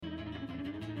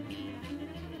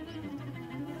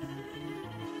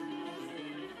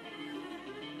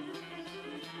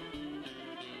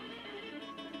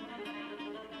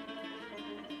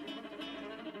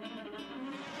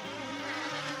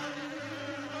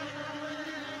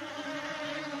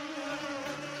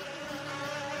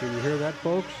Can you hear that,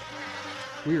 folks?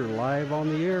 We are live on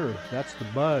the air. That's the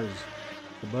buzz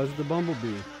of the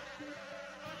bumblebee.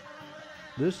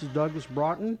 This is Douglas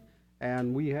Broughton,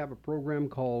 and we have a program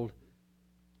called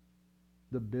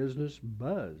The Business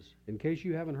Buzz. In case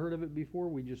you haven't heard of it before,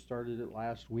 we just started it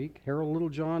last week. Harold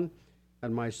Littlejohn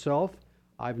and myself.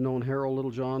 I've known Harold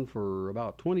Littlejohn for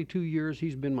about 22 years.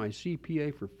 He's been my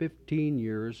CPA for 15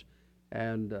 years,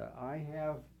 and I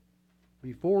have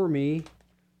before me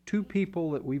two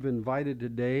people that we've invited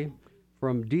today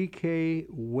from DK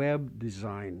Web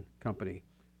Design Company.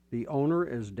 The owner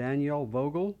is Danielle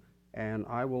Vogel, and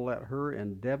I will let her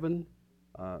and Devin,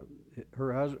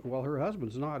 her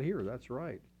husband's not here. That's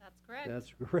right. That's correct.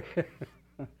 That's correct.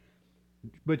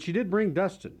 But she did bring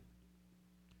Dustin.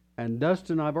 And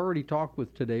Dustin, I've already talked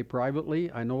with today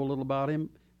privately. I know a little about him,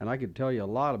 and I could tell you a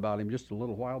lot about him just a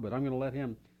little while, but I'm going to let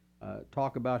him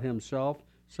talk about himself,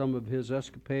 some of his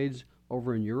escapades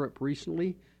over in Europe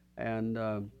recently, and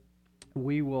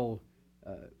we will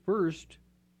first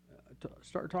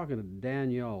start talking to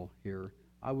Danielle here.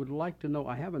 I would like to know,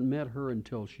 I haven't met her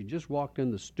until she just walked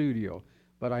in the studio,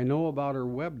 but I know about her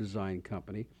web design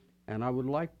company, and I would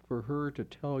like for her to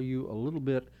tell you a little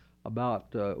bit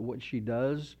about what she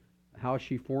does, how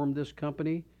she formed this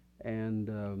company,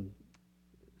 and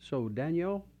so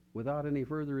Danielle, without any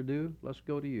further ado, let's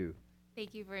go to you.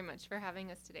 Thank you very much for having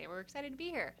us today. We're excited to be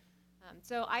here.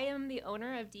 So I am the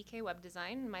owner of DK Web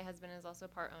Design. My husband is also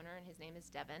part owner, and his name is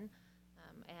Devin.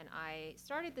 And I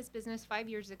started this business 5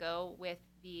 years ago with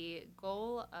the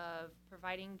goal of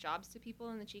providing jobs to people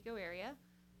in the Chico area.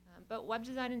 But web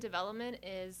design and development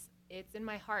it's in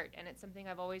my heart, and it's something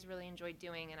I've always really enjoyed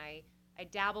doing. And I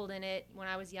dabbled in it when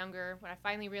I was younger. When I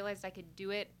finally realized I could do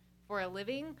it for a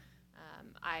living,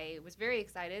 I was very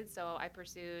excited, so I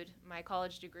pursued my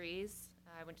college degrees.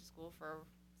 I went to school for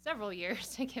several years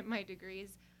to get my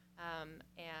degrees,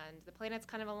 and the planets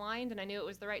kind of aligned, and I knew it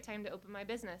was the right time to open my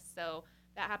business. So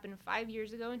that happened 5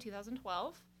 years ago in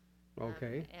 2012.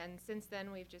 Okay. And since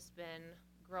then, we've just been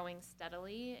growing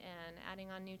steadily and adding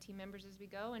on new team members as we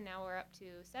go, and now we're up to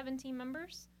 7 team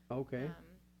members. Okay.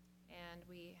 And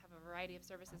we have a variety of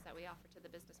services that we offer to the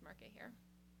business market here.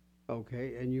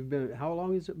 Okay, and how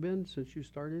long has it been since you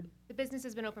started? The business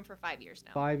has been open for 5 years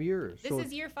now. 5 years. This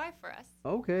is year 5 for us.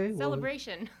 Okay.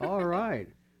 Celebration. Well, all right.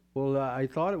 Well, I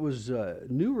thought it was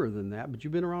newer than that, but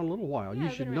you've been around a little while. Yeah, You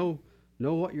I've should been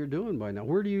know what you're doing by now.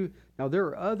 Now there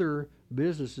are other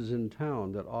businesses in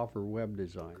town that offer web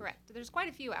design. Correct. There's quite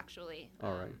a few, actually.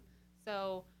 All right.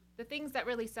 So the things that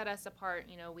really set us apart,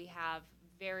 we have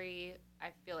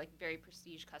I feel like very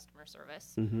prestige customer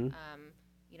service. Mm-hmm.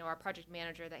 Our project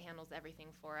manager that handles everything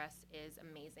for us is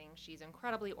amazing. She's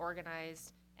incredibly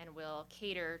organized and will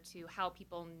cater to how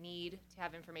people need to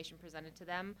have information presented to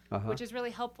them, which is really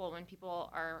helpful when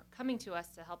people are coming to us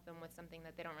to help them with something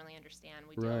that they don't really understand.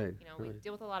 We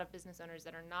deal with a lot of business owners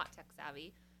that are not tech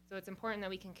savvy, so it's important that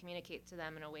we can communicate to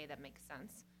them in a way that makes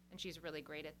sense, and she's really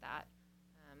great at that.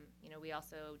 We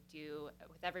also do,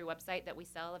 with every website that we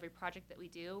sell, every project that we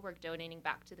do, we're donating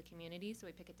back to the community. So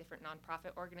we pick a different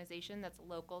nonprofit organization that's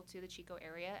local to the Chico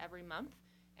area every month,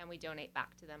 and we donate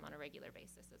back to them on a regular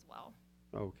basis as well.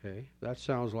 Okay. That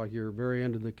sounds like you're very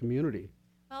into the community.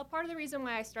 Well, part of the reason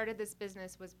why I started this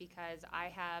business was because I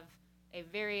have a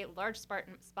very large spot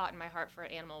in my heart for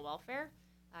animal welfare.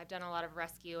 I've done a lot of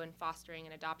rescue and fostering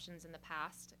and adoptions in the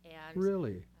past. And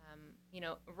really?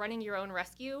 Running your own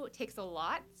rescue takes a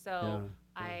lot. So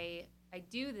Yeah. I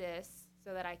do this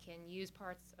so that I can use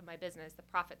parts of my business, the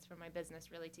profits from my business,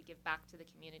 really to give back to the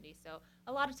community. So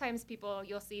a lot of times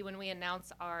you'll see when we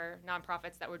announce our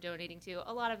nonprofits that we're donating to,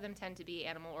 a lot of them tend to be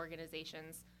animal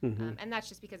organizations. Mm-hmm. And that's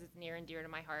just because it's near and dear to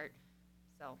my heart.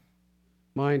 So.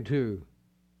 Mine too.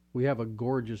 We have a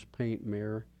gorgeous paint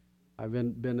mare. I've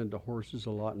been into horses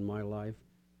a lot in my life,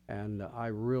 and I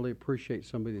really appreciate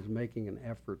somebody that's making an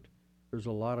effort. There's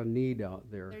a lot of need out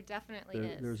there. There definitely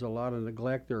is. There's a lot of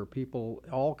neglect. There are people,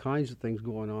 all kinds of things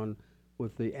going on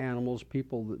with the animals.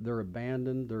 People, they're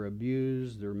abandoned, they're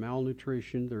abused, they're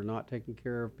malnutrition, they're not taking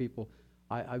care of people.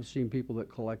 I've seen people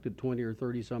that collected 20 or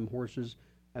 30 some horses,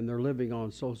 and they're living on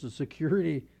Social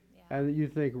Security. Yeah. And you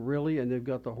think, really? And they've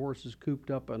got the horses cooped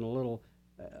up in a little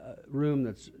room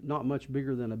that's not much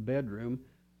bigger than a bedroom.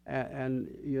 And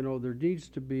there needs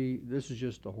to be, this is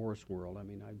just a horse world. I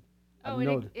mean,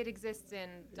 it exists in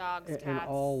dogs, cats, and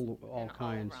all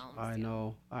kinds. All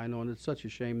realms, I yeah. know, and it's such a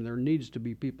shame. There needs to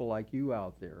be people like you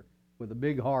out there with a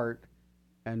big heart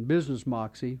and business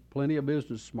moxie, plenty of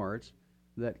business smarts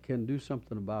that can do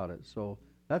something about it. So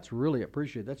That's really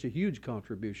appreciated. That's a huge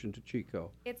contribution to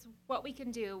Chico. It's what we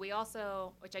can do. We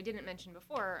also, which I didn't mention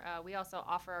before, we also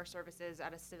offer our services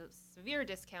at a severe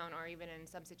discount, or even in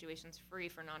some situations free,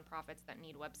 for nonprofits that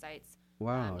need websites.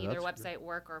 Wow, Either that's website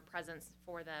work or presence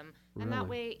for them. Really? And that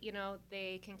way,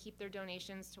 they can keep their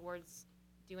donations towards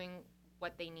doing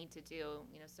what they need to do,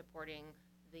 supporting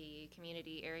the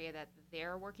community area that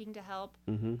they're working to help.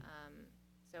 Mm-hmm.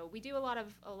 So we do a lot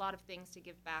of things to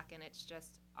give back, and it's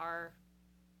just our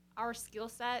skill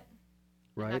set,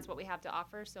 Right. and that's what we have to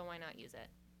offer, so why not use it?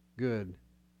 Good.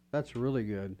 That's really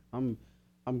good. I'm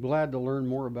glad to learn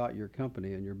more about your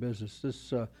company and your business.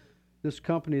 This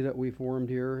company that we formed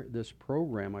here, this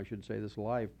program, I should say, this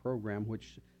live program,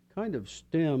 which kind of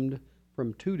stemmed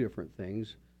from two different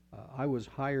things. I was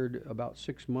hired about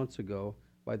 6 months ago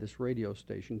by this radio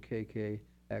station,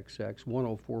 KKXX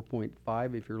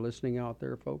 104.5. If you're listening out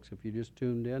there, folks, if you just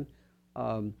tuned in,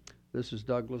 this is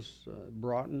Douglas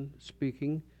Broughton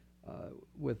speaking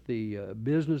with the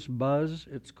Business Buzz,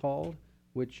 it's called,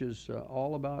 which is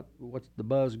all about what's the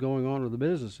buzz going on with the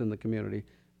business in the community.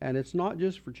 And it's not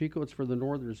just for Chico, it's for the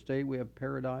northern state. We have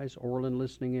Paradise, Orland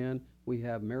listening in. We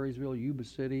have Marysville, Yuba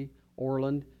City,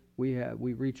 Orland. We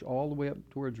reach all the way up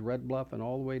towards Red Bluff and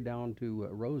all the way down to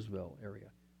Roseville area.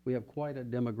 We have quite a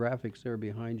demographics there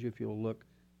behind you if you'll look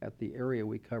at the area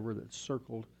we cover that's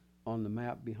circled on the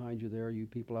map behind you there. You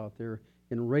people out there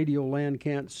in radio land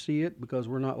can't see it because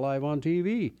we're not live on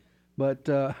TV. But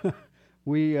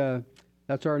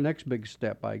that's our next big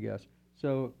step, I guess.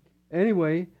 So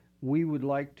anyway, we would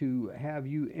like to have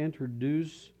you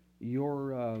introduce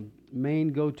your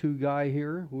main go-to guy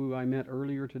here, who I met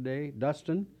earlier today,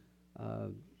 Dustin.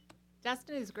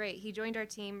 Dustin is great. He joined our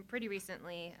team pretty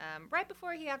recently, right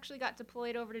before he actually got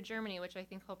deployed over to Germany, which I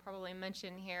think he'll probably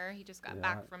mention here. He just got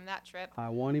back from that trip. I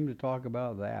want him to talk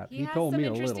about that. He has told some me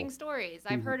a interesting little. stories.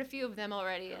 I've heard a few of them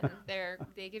already, and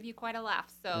they give you quite a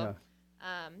laugh. So,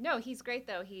 no, he's great,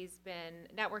 though. He's been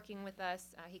networking with us.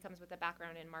 He comes with a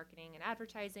background in marketing and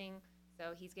advertising,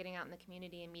 so he's getting out in the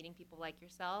community and meeting people like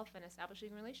yourself and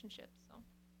establishing relationships. So,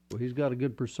 Well, he's got a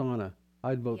good persona.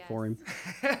 I'd vote for him.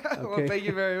 Well, thank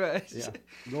you very much. Yeah.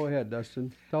 Go ahead,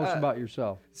 Dustin. Tell us about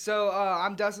yourself. So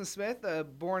I'm Dustin Smith,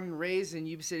 born and raised in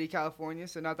Yuba City, California,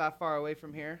 so not that far away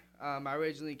from here. I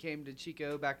originally came to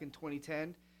Chico back in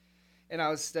 2010, and I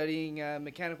was studying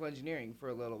mechanical engineering for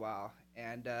a little while.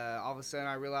 And all of a sudden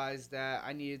I realized that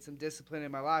I needed some discipline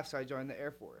in my life, so I joined the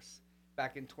Air Force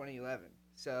back in 2011.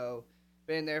 So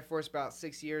been in the Air Force about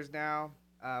 6 years now.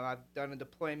 I've done a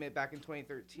deployment back in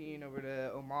 2013 over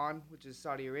to Oman, which is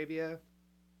Saudi Arabia,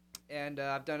 and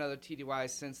I've done other TDYs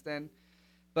since then.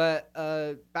 But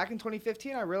back in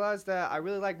 2015, I realized that I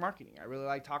really like marketing. I really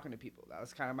like talking to people. That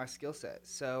was kind of my skill set.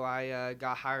 So I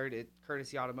got hired at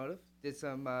Courtesy Automotive, did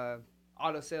some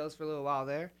auto sales for a little while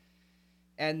there.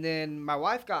 And then my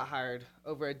wife got hired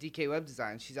over at DK Web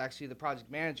Design. She's actually the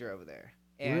project manager over there.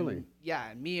 And Really?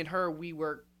 Yeah, and me and her, we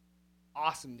work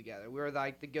awesome together. We were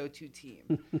like the go-to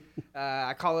team.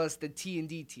 I call us the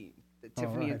T&D team, the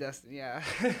Tiffany and Dustin. Yeah.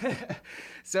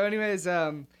 So anyways,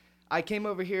 I came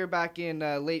over here back in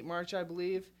late March, I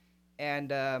believe,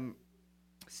 and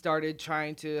started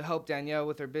trying to help Danielle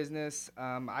with her business.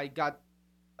 I got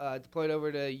deployed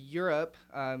over to Europe,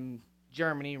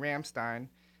 Germany, Ramstein,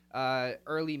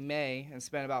 early May, and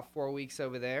spent about 4 weeks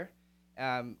over there.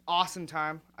 Awesome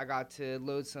time. I got to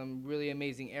load some really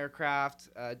amazing aircraft,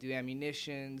 do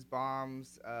ammunitions,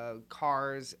 bombs,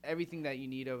 cars, everything that you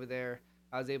need over there.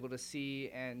 I was able to see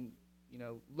and,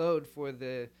 load for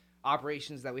the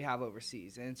operations that we have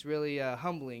overseas. And it's really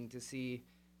humbling to see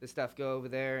the stuff go over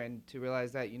there and to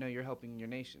realize that, you're helping your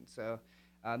nation. So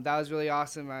that was really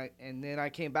awesome. And then I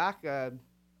came back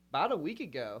about a week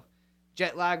ago.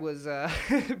 Jet lag was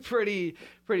pretty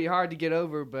hard to get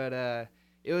over, but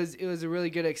it was a really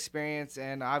good experience,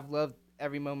 and I've loved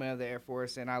every moment of the Air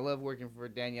Force, and I love working for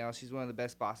Danielle. She's one of the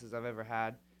best bosses I've ever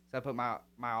had, so I put my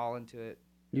all into it.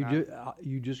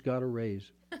 You just got a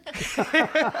raise. you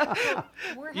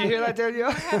hear that, Danielle?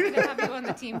 We're happy to have you on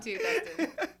the team too,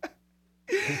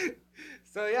 Dustin.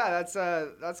 So yeah, that's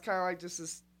kind of like just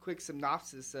this quick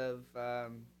synopsis of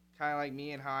kind of like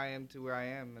me and how I am to where I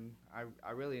am, and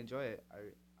I really enjoy it.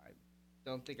 I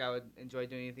don't think I would enjoy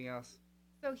doing anything else.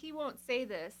 So he won't say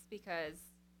this because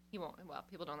people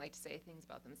don't like to say things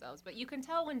about themselves, but you can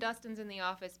tell when Dustin's in the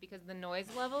office because the noise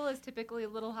level is typically a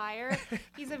little higher.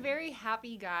 He's a very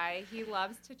happy guy. He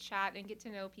loves to chat and get to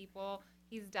know people.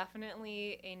 He's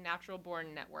definitely a natural-born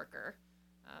networker.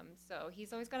 So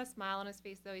he's always got a smile on his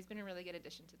face, though. He's been a really good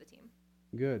addition to the team.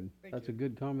 Good. That's a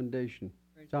good commendation.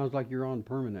 Sounds like you're on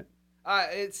permanent.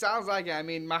 It sounds like it. I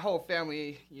mean, my whole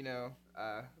family,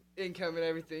 income and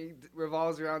everything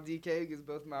revolves around DK because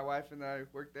both my wife and I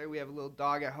work there. We have a little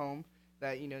dog at home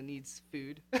that needs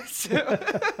food. So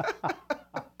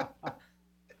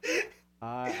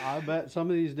I bet some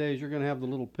of these days you're going to have the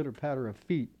little pitter patter of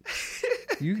feet.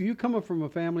 You coming from a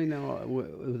family now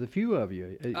with a few of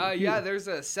you? Yeah, there's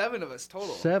 7 of us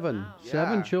total. Seven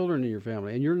Yeah. children in your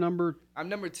family, and you're I'm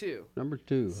number 2. number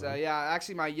 2. So yeah,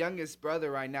 actually my youngest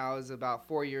brother right now is about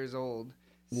 4 years old.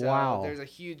 So Wow. there's a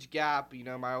huge gap.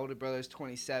 My older brother's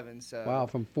 27. So Wow,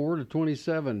 from 4 to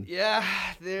 27. yeah,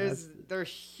 there's a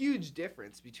huge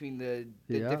difference between the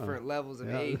Yeah. different levels of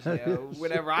Yeah. age.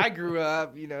 Whenever I grew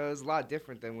up, it was a lot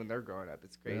different than when they're growing up.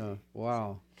 It's crazy. Yeah,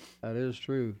 wow, that is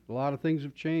true. A lot of things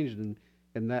have changed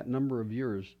in that number of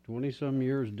years. 20-some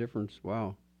years difference.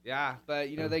 Wow. Yeah, but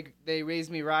Yeah. they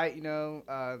raised me right.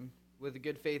 With a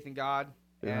good faith in God,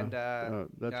 Yeah. and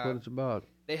That's what it's about.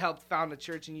 they helped found a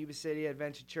church in Yuba City,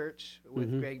 Adventure Church,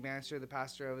 with Mhm. Greg Manster, the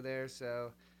pastor over there.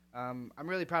 So I'm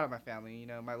really proud of my family.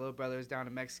 My little brother is down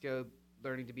in Mexico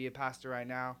learning to be a pastor right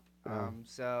now. Wow.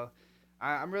 So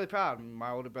I'm really proud.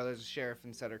 My older brother's a sheriff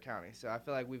in Sutter County. So I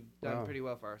feel like we've done Wow. pretty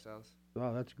well for ourselves.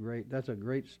 Wow, that's great. That's a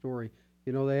great story.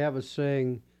 They have a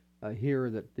saying here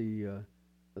that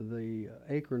the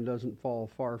acorn doesn't fall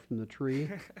far from the tree.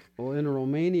 Well, in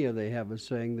Romania, they have a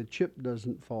saying, the chip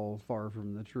doesn't fall far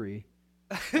from the tree.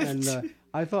 And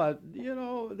I thought,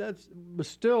 but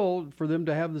still, for them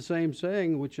to have the same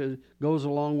saying, which goes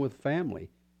along with family.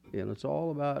 It's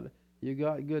all about, you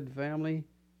got good family,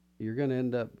 you're going to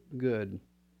end up good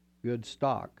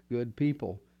stock, good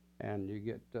people, and you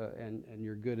get and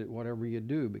you're good at whatever you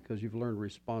do because you've learned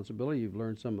responsibility, you've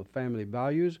learned some of family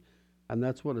values, and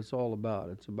that's what it's all about.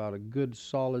 It's about a good,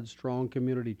 solid, strong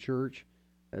community church.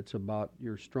 It's about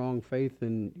your strong faith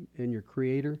in your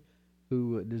Creator,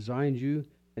 who designed you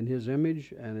in His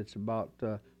image, and it's about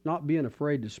not being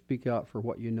afraid to speak out for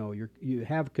what you know. You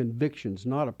have convictions,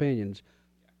 not opinions.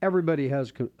 Everybody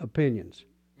has opinions,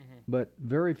 but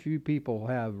very few people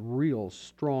have real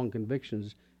strong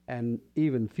convictions, and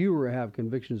even fewer have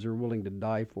convictions they're willing to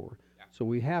die for. Yeah. So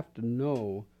we have to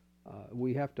know,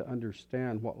 we have to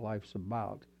understand what life's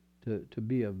about to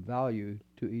be of value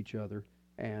to each other,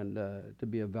 and to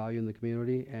be of value in the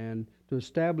community, and to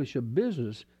establish a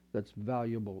business that's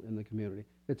valuable in the community.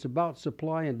 It's about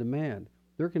supply and demand.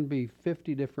 There can be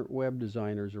 50 different web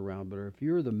designers around, but if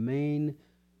you're the main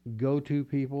go-to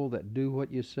people that do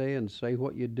what you say and say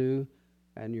what you do,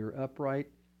 and you're upright,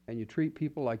 and you treat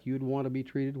people like you'd want to be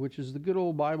treated, which is the good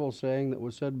old Bible saying that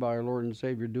was said by our Lord and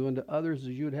Savior, doing to others as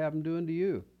you'd have them doing to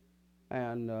you.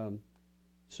 And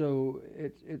so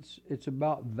it's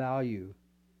about value,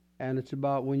 and it's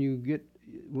about when you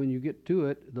get to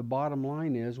it, the bottom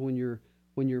line is when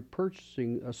you're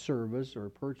purchasing a service or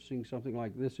purchasing something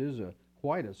like this is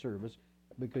quite a service,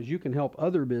 because you can help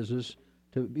other business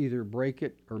to either break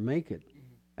it or make it.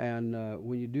 And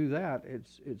when you do that,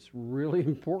 it's really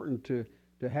important to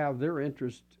have their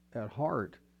interest at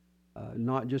heart,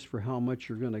 not just for how much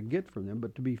you're going to get from them,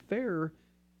 but to be fair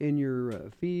in your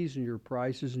fees and your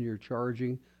prices and your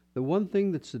charging. The one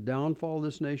thing that's the downfall of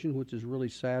this nation, which has really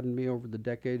saddened me over the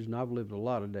decades, and I've lived a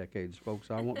lot of decades,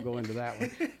 folks, I won't go into that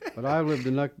one, but I've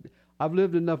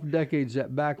lived enough decades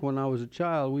that back when I was a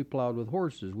child, we plowed with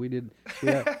horses.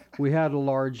 We had a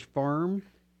large farm.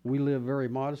 We lived very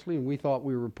modestly, and we thought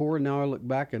we were poor. Now I look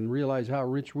back and realize how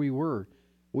rich we were.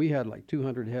 We had like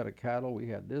 200 head of cattle. We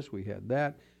had this, we had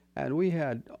that, and we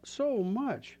had so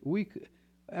much. We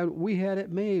had it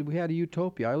made. We had a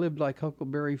utopia. I lived like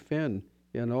Huckleberry Finn,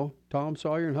 Tom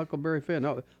Sawyer and Huckleberry Finn.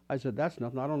 No, I said, that's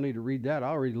nothing. I don't need to read that. I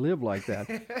already live like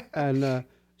that. And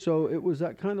so it was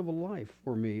that kind of a life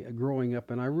for me growing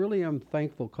up, and I really am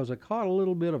thankful because I caught a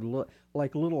little bit of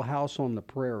like Little House on the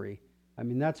Prairie. I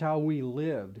mean, that's how we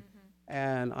lived.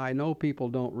 And I know people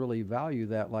don't really value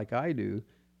that like I do.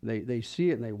 They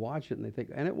see it and they watch it and they think,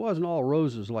 and it wasn't all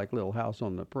roses like Little House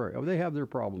on the Prairie. Oh, they have their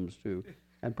problems too.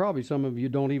 And probably some of you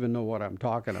don't even know what I'm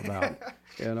talking about,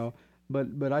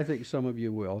 but I think some of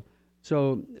you will.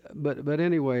 So, but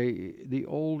anyway, the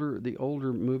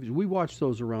older movies, we watch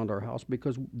those around our house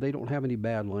because they don't have any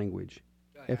bad language.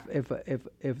 Oh, yeah.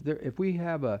 If we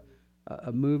have a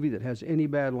movie that has any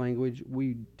bad language,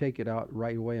 we take it out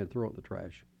right away and throw it in the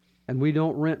trash. And we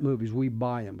don't rent movies, we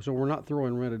buy them. So we're not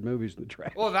throwing rented movies in the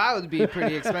trash. Well, that would be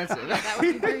pretty expensive. That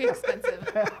would be very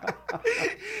expensive.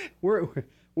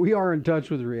 We are in touch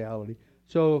with reality.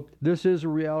 So this is a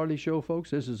reality show, folks.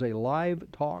 This is a live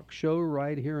talk show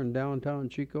right here in downtown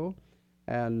Chico.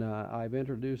 And I've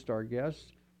introduced our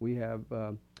guests. We have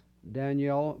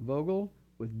Danielle Vogel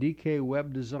with DK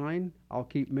Web Design. I'll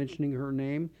keep mentioning her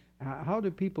name. How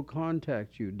do people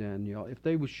contact you, Danielle, if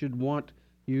they should want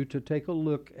you to take a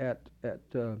look at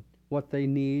what they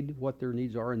need, what their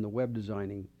needs are in the web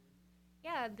designing.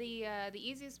 Yeah, the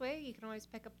easiest way, you can always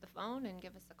pick up the phone and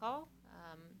give us a call.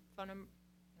 Phone number.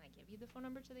 Can I give you the phone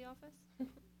number to the office?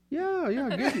 Yeah. I don't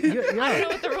know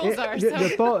what the rules are.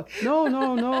 So.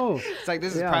 No. It's like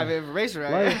this is Yeah. private information,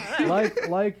 right?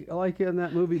 Like in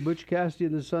that movie Butch Cassidy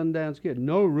and the Sundance Kid.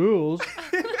 No rules.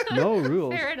 No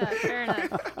rules. Fair enough.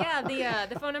 Yeah,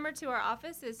 the phone number to our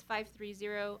office is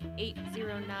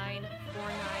 530-809-4989.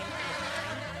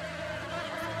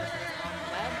 On the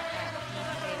web at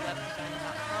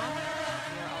dkwebdesign.com.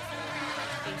 We are also on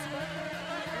Facebook.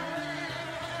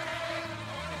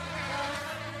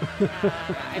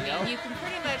 I mean, you can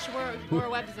pretty much, we're a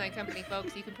web design company,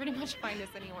 folks. You can pretty much find us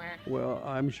anywhere. Well,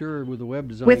 I'm sure with the web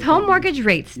design. With home company, mortgage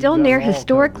rates still you've got near it all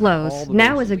historic covered, all lows, the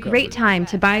now bases is a covered. great time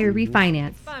to buy or refinance.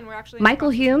 It's fun. We're actually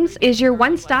Michael Humes is your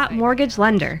one-stop mortgage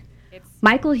lender.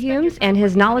 Michael Humes and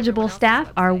his knowledgeable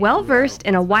staff are well versed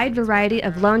in a wide variety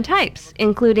of loan types,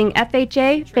 including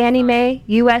FHA, Fannie Mae,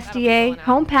 USDA,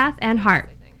 HomePath, and HARP.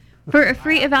 For a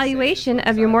free evaluation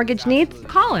of your mortgage needs,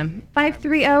 call him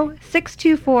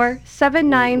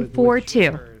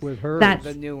 530-624-7942. With her. That's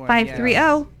The new one,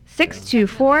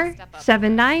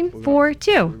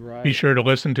 530-624-7942. Right. Be sure to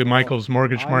listen to Michael's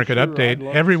Mortgage I'm Market sure I'd Update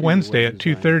love every to see Wednesday web at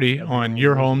design. 2:30 on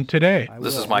Your Home Today. I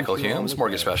This will. is Michael I'm sure I'll Humes, look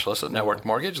mortgage at it. specialist at Network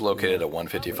Mortgage, located at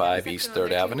 155 East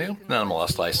 3rd Avenue,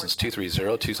 NMLS license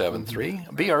 230273,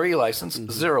 BRE license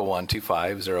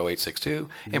 01250862,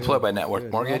 employed by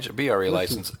Network Mortgage, BRE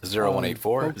license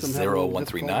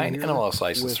 01840139, NMLS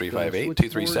license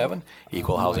 358237,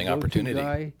 equal housing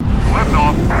opportunity.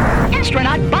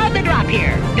 Astronaut Bob the Drop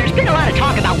here. There's been a lot of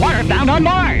talk about water found on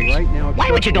Mars. Right now, Why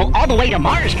would you go all the way to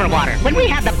Mars for water when we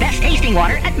have the best tasting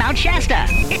water at Mount Shasta?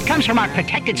 It comes from our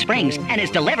protected springs and is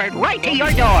delivered right to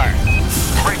your door.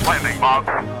 Great landing, Bob.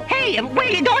 Hey, where are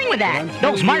you going with that?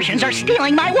 Those Martians are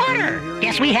stealing my water.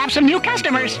 Guess we have some new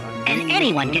customers. And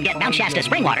anyone can get Mount Shasta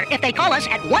spring water if they call us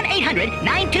at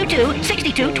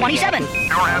 1-800-922-6227.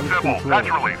 Pure and simple.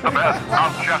 Naturally, the best.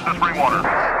 Mount Shasta spring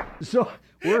water. So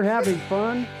we're having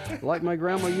fun. Like my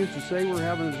grandma used to say, we're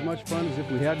having as much fun as if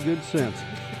we had good sense.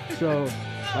 So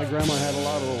my grandma had a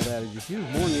lot of old adages. She was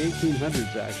born in the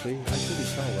 1800s, actually. I shouldn't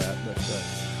tell that, but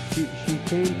she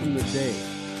came from the day.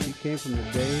 She came from the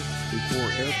day before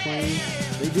airplanes.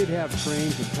 They did have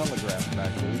trains and telegraphs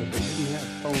back then, but they didn't have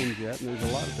phones yet, and there's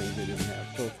a lot of things they didn't have.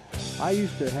 So I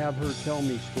used to have her tell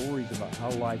me stories about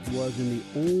how life was in the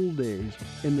old days,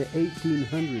 in the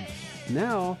 1800s.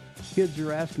 Now, kids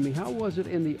are asking me, how was it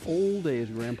in the old days,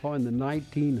 Grandpa, in the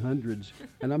 1900s?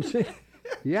 And I'm saying,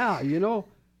 yeah,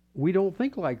 we don't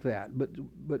think like that, but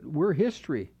we're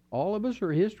history. All of us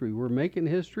are history. We're making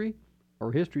history,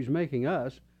 or history's making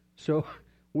us. So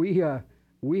we have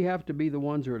to be the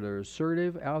ones that are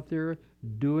assertive out there,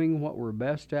 doing what we're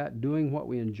best at, doing what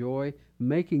we enjoy,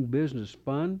 making business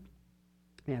fun,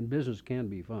 and business can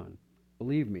be fun.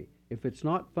 Believe me, if it's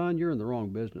not fun, you're in the wrong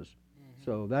business.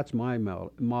 So that's my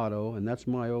motto, and that's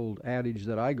my old adage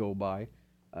that I go by.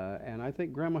 And I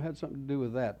think Grandma had something to do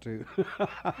with that, too.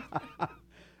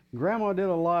 Grandma did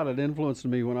a lot that influenced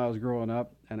me when I was growing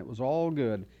up, and it was all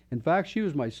good. In fact, she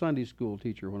was my Sunday school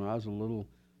teacher when I was a little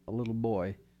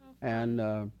boy.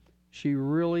 And she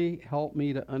really helped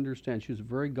me to understand. She was a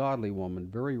very godly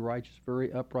woman, very righteous,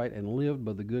 very upright, and lived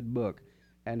by the good book.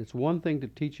 And it's one thing to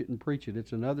teach it and preach it.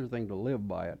 It's another thing to live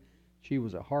by it. She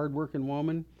was a hard-working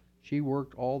woman. She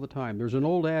worked all the time. There's an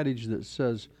old adage that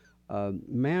says,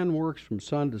 man works from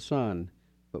sun to sun,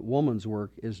 but woman's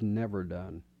work is never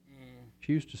done.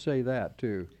 She used to say that,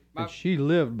 too. And she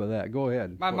lived by that. Go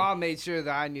ahead. My mom made sure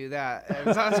that I knew that.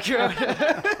 It sounds good.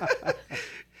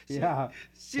 Yeah.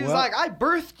 She was like, I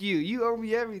birthed you. You owe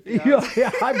me everything.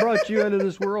 Yeah, I brought you into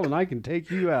this world, and I can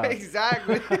take you out.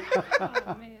 Exactly.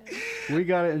 Oh, man. We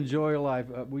got to enjoy life.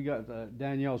 We got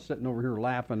Danielle sitting over here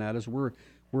laughing at us.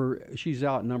 She's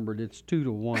outnumbered. It's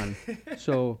 2-1.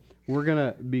 So we're going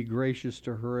to be gracious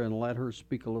to her and let her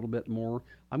speak a little bit more.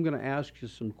 I'm going to ask you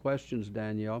some questions,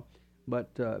 Danielle.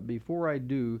 But before I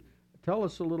do, tell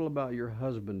us a little about your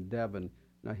husband, Devin.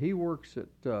 Now, he works at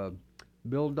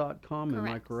build.com, am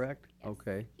I correct? Yes.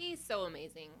 Okay. He's so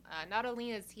amazing. Not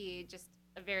only is he just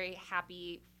a very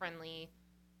happy, friendly,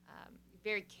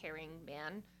 very caring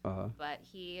man, but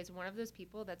he is one of those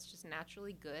people that's just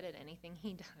naturally good at anything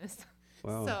he does.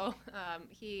 Wow. So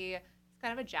he's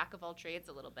kind of a jack of all trades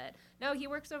a little bit. No, he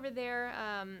works over there.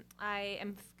 I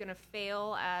am going to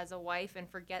fail as a wife and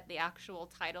forget the actual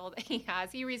title that he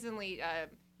has. He recently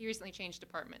changed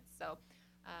departments. So,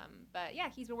 but yeah,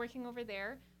 he's been working over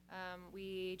there.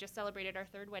 We just celebrated our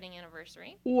 3rd wedding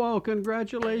anniversary. Whoa,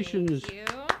 congratulations. Thank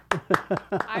you.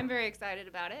 I'm very excited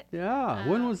about it. Yeah,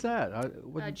 when was that?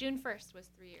 June 1st was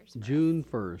 3 years. June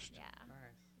 1st. Yeah.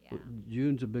 Nice. Yeah.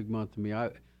 June's a big month to me.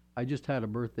 I just had a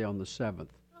birthday on the 7th.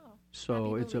 Oh,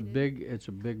 So happy it's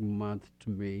a big month to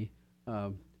me.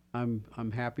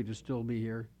 I'm happy to still be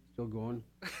here, still going.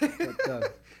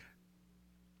 But,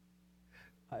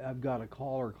 I've got a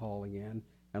caller calling in,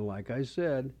 and like I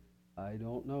said, I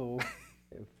don't know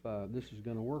if this is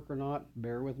going to work or not.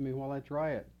 Bear with me while I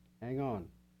try it. Hang on.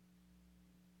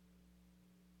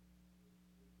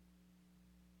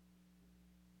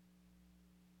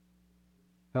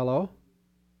 Hello?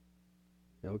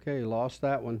 Okay, lost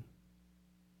that one.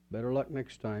 Better luck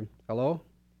next time. Hello?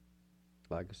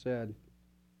 Like I said,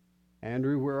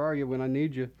 Andrew, where are you when I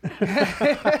need you?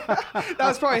 That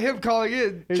was probably him calling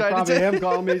in. It's trying probably to him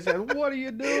calling me and said, "What are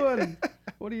you doing?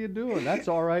 What are you doing?" That's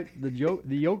all right. The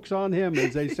yoke's on him,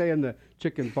 as they say in the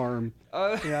chicken farm.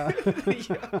 Yeah.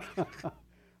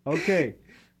 Okay,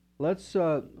 let's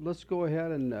go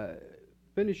ahead and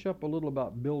finish up a little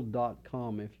about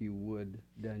Build.com, if you would,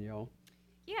 Danielle.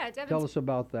 Yeah, Devin's, Tell us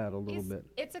about that a little bit.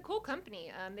 It's a cool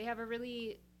company. They have a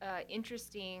really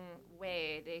interesting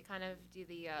way. They kind of do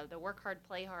the work hard,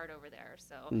 play hard over there.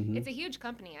 So it's a huge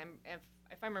company.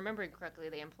 If I'm remembering correctly,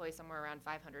 they employ somewhere around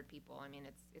 500 people. I mean,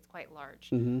 it's quite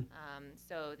large.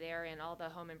 So they're in all the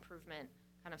home improvement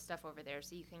kind of stuff over there.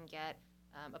 So you can get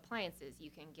appliances, you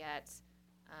can get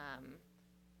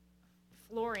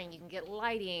flooring, you can get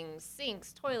lighting,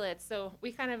 sinks, toilets. So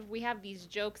we have these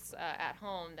jokes at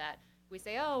home that we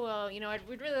say, oh, well,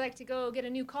 we'd really like to go get a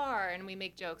new car, and we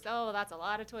make jokes. Oh, that's a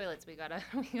lot of toilets we gotta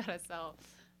sell.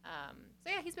 So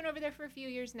yeah, he's been over there for a few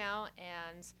years now,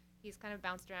 and he's kind of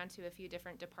bounced around to a few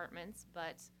different departments,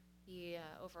 but he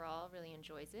overall really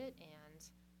enjoys it, and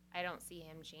I don't see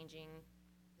him changing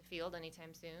the field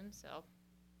anytime soon. So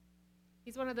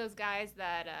he's one of those guys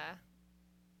that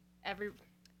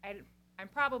I'm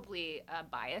probably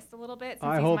biased a little bit since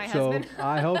I he's hope my so. husband.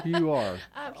 I hope you are.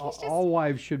 All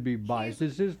wives should be biased.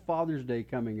 This is Father's Day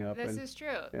coming up. This is true.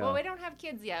 Yeah. Well, we don't have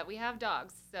kids yet. We have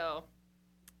dogs, so,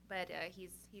 but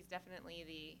he's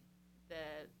definitely the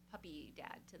puppy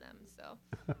dad to them. So,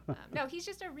 no, he's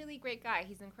just a really great guy.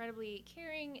 He's incredibly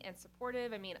caring and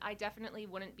supportive. I mean, I definitely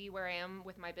wouldn't be where I am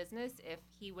with my business if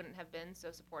he wouldn't have been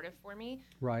so supportive for me.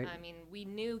 Right. I mean, we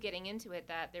knew getting into it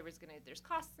that there's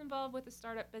costs involved with a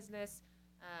startup business.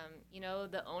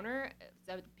 The owner, it's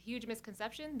a huge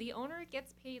misconception, the owner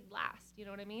gets paid last, you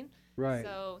know what I mean? Right.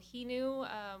 So he knew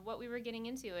what we were getting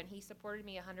into, and he supported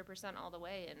me 100% all the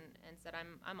way and said,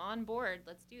 I'm on board,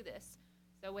 let's do this.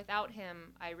 So without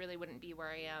him, I really wouldn't be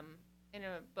where I am in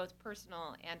a both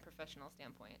personal and professional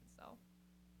standpoint. So.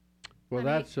 Well,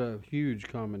 honey, that's a huge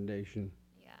commendation.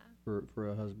 Yeah. For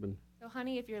a husband. So,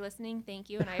 honey, if you're listening, thank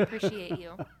you, and I appreciate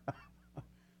you.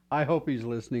 I hope he's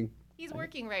listening. He's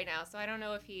working right now, so I don't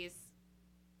know if he's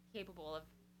capable of.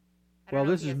 Well,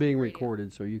 this is being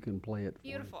recorded, so you can play it.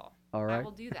 Beautiful. All right. I will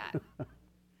do that.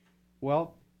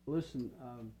 Well, listen,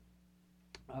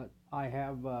 I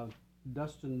have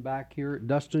Dustin back here.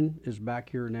 Dustin is back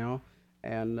here now,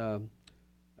 and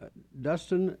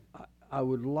Dustin, I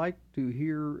would like to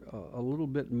hear a little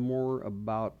bit more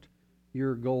about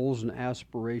your goals and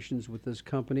aspirations with this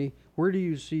company. Where do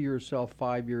you see yourself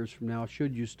 5 years from now?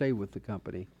 Should you stay with the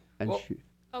company? And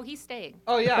Oh, he's staying.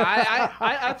 Oh yeah,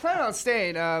 I plan on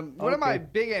staying. One of my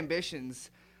big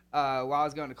ambitions while I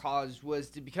was going to college was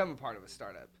to become a part of a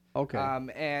startup. Okay.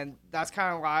 And that's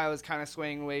kind of why I was kind of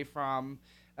swaying away from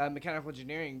mechanical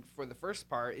engineering for the first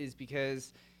part, is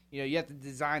because you have to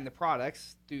design the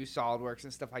products through SolidWorks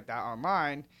and stuff like that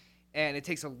online, and it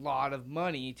takes a lot of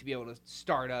money to be able to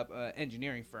start up an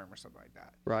engineering firm or something like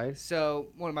that. Right. So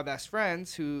one of my best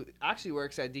friends, who actually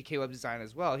works at DK Web Design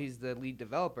as well, he's the lead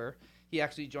developer. He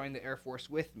actually joined the Air Force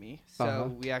with me,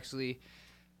 so we actually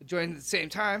joined at the same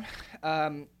time.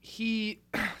 He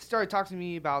started talking to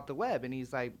me about the web, and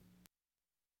he's like,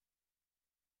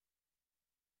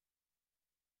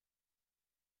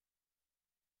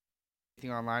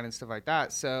 online and stuff like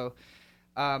that. So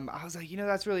I was like,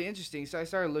 that's really interesting. So I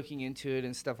started looking into it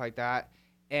and stuff like that.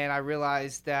 And I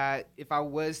realized that if I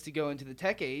was to go into the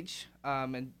tech age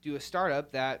and do a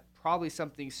startup, that probably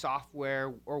something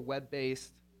software or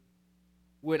web-based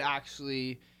would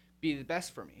actually be the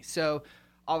best for me. So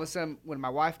all of a sudden, when my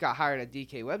wife got hired at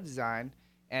DK Web Design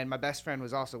and my best friend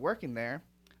was also working there,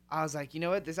 I was like, you know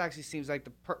what? This actually seems like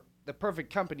the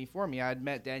perfect company for me. I'd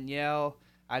met Danielle.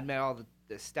 I'd met all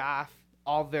the staff,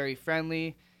 all very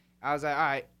friendly. I was like, all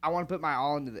right, I want to put my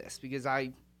all into this because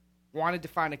I wanted to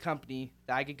find a company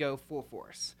that I could go full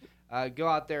force, go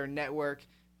out there and network,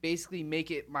 basically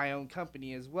make it my own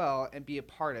company as well and be a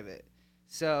part of it.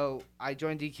 So I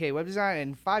joined DK Web Design, and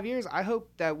in 5 years, I hope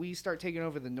that we start taking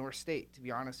over the North State, to be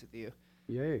honest with you.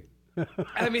 Yay.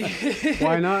 I mean,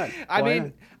 why not?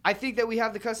 I think that we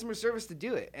have the customer service to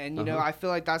do it. And, you know, I feel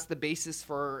like that's the basis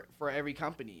for every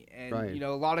company. And, you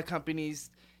know, a lot of companies,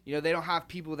 you know, they don't have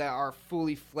people that are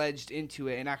fully fledged into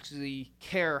it and actually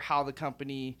care how the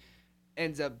company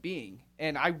ends up being.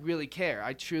 And I really care.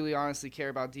 I truly, honestly care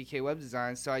about DK Web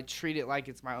Design, so I treat it like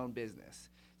it's my own business.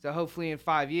 So hopefully in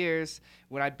 5 years,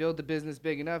 when I build the business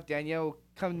big enough, Danielle will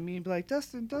come to me and be like,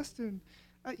 Dustin,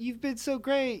 you've been so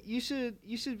great. You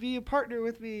should be a partner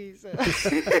with me. So.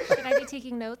 Should I be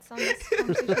taking notes on this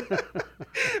conversation?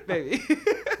 Maybe.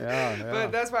 Yeah.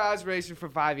 But that's my aspiration for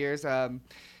 5 years. And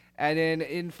then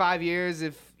in 5 years,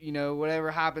 if, you know, whatever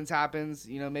happens,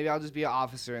 you know, maybe I'll just be an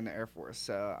officer in the Air Force.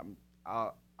 So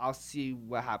I'll see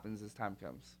what happens as time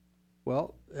comes.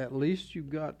 Well, at least you've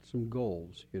got some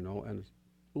goals, you know, and as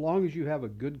long as you have a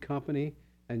good company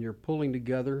and you're pulling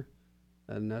together,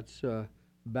 and that's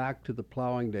back to the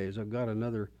plowing days. I've got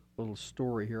another little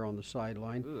story here on the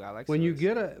sideline. Ooh, I like when you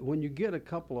stories. get a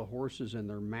couple of horses and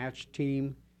they're matched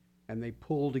team and they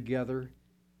pull together,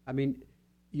 I mean,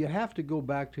 you have to go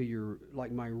back to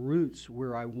my roots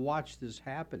where I watched this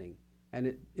happening. And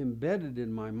it embedded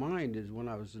in my mind is when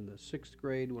I was in the 6th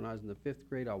grade, when I was in the 5th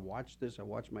grade, I watched this. I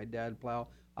watched my dad plow.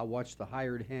 I watched the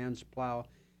hired hands plow.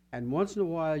 And once in a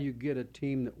while, you get a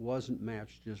team that wasn't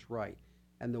matched just right.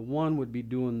 And the one would be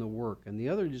doing the work, and the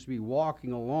other would just be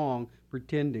walking along,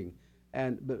 pretending.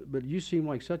 But you seem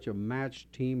like such a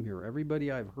matched team here.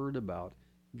 Everybody I've heard about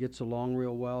gets along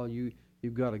real well.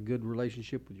 You've got a good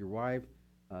relationship with your wife.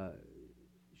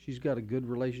 She's got a good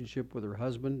relationship with her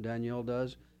husband, Danielle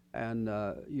does. And,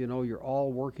 you know, you're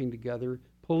all working together,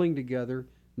 pulling together.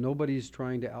 Nobody's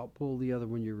trying to outpull the other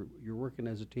when you're working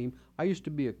as a team. I used to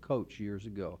be a coach years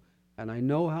ago, and I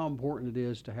know how important it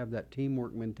is to have that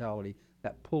teamwork mentality,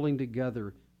 that pulling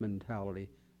together mentality.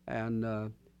 And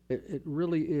it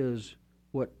really is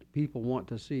what people want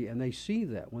to see. And they see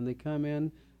that when they come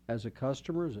in as a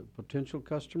customer, as a potential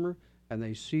customer, and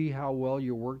they see how well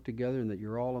you work together and that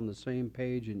you're all on the same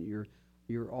page and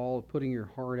you're all putting your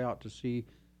heart out to see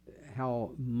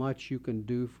how much you can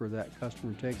do for that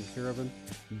customer, taking care of them.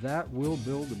 That will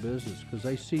build the business because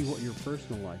they see what your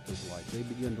personal life is like. They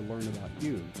begin to learn about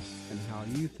you and how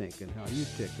you think and how you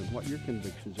tick and what your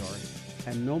convictions are.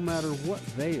 And no matter what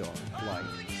they are like,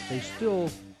 they still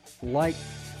like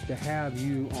to have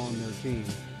you on their team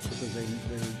because they're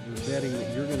betting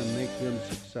that you're going to make them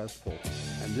successful.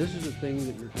 And this is the thing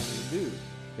that you're trying to do.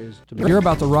 You're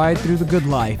about to ride through the good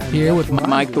life here with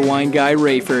Mike the Wine Guy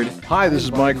Rayford. Hi, this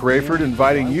is Mike Rayford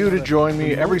inviting you to join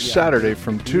me every Saturday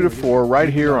from 2 to 4 right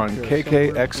here on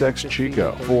KKXX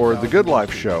Chico for The Good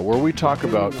Life Show, where we talk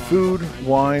about food,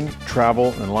 wine,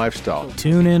 travel, and lifestyle.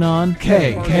 Tune in on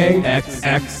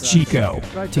KKXX Chico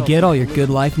to get all your good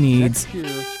life needs. Next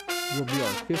year will be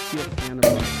our 50th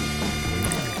anniversary.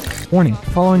 Warning,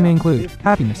 the following may include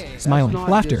happiness, smiling,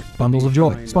 laughter, bundles of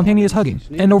joy, spontaneous hugging,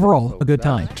 and overall a good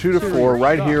time. 2 to 4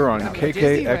 right here on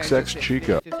KKXX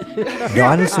Chico.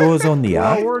 Dinosaurs on the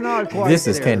Ark? We're not quite This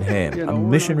is there. Ken Ham, You know, a we're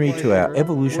missionary not to our quite there.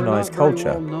 evolutionized We're not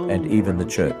culture very well and known even the by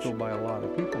church. a lot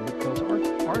of people because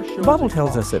our shows The Bible are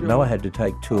tells us that shows. Noah had to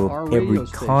take two Our of every radio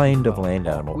station kind of is land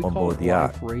about- animal we on call board it the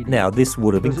ark. life radio Now, this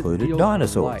would have because it included deals with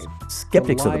dinosaurs. life.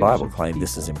 Skeptics The of the lives Bible of claim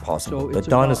this is people. impossible, So that it's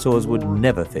about dinosaurs would more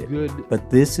never fit. good But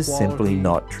this is simply quality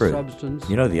not true. substance,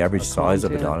 You know, the average size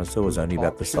of a content, dinosaur was only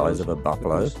about the talk size of a shows,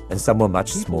 buffalo, because and some were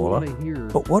much people smaller. wanna hear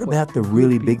But what about the good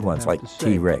really big people ones have like to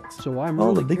say. T-Rex? So I'm Well,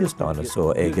 really the biggest careful to get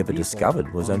dinosaur egg good ever people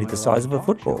discovered was on only my the size of a talk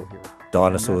football. show here.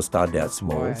 Dinosaurs started out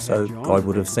small, so God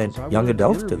would have sent young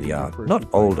adults to the ark, not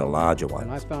older, larger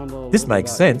ones. This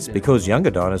makes sense because younger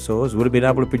dinosaurs would have been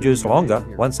able to produce longer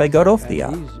once they got off the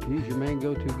ark. He's your main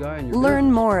go-to guy in your Learn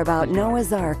business. more about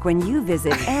Noah's Ark when you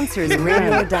visit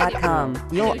AnswersRadio.com.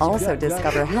 You'll also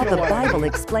discover how the Bible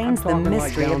explains the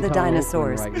mystery of the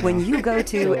dinosaurs when you go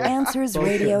to Those of you that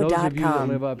AnswersRadio.com.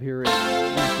 live up here in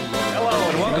Hello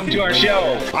and welcome to our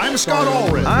show. I'm Scott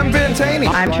Allred. I'm Ben Taney.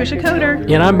 I'm Trisha Coder.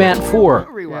 And I'm Matt Four.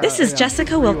 This is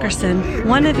Jessica Wilkerson,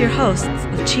 one of your hosts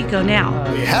of Chico Now.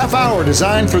 A half hour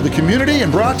designed for the community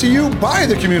and brought to you by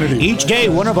the community. Each day,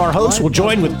 one of our hosts will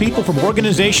join with people from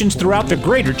organizations throughout the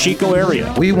greater Chico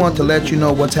area. We want to let you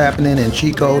know what's happening in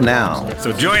Chico now.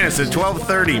 So join us at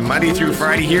 12:30 Monday through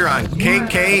Friday here on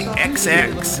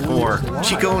KKXX for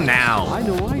Chico Now. I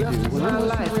know I do. When I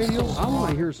listen to radio, I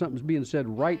want to hear something's being said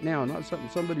right now, not something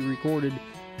somebody recorded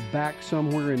back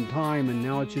somewhere in time, and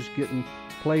now it's just getting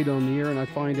played on the air, and I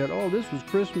find out, oh, this was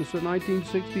Christmas of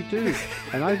 1962,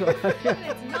 and I thought,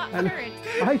 It's not current.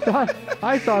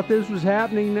 I thought this was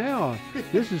happening now.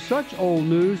 This is such old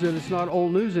news that it's not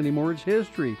old news anymore. It's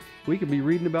history. We could be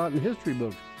reading about it in history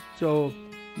books. So,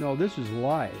 no, this is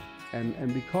live,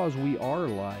 and because we are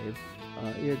live,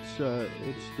 it's the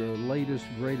latest,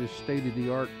 greatest,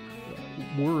 state-of-the-art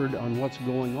word on what's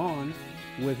going on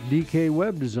with DK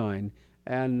Web Design,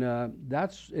 and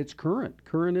it's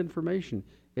current information.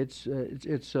 It's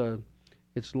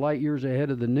light years ahead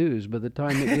of the news. By the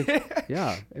time it gets,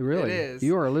 yeah, really, It is.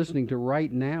 You are listening to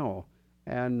Right Now,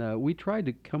 and we tried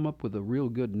to come up with a real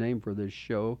good name for this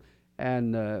show,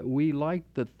 and we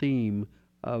liked the theme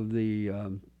of the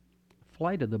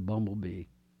Flight of the Bumblebee.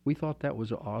 We thought that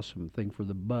was an awesome thing for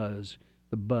the buzz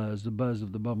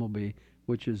of the bumblebee,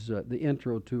 which is the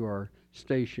intro to our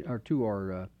station, or to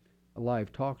our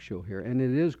live talk show here, and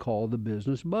it is called the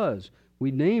Business Buzz. We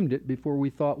named it before we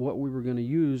thought what we were going to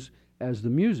use as the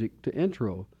music to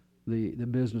intro the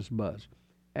Business Buzz.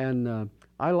 And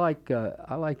I like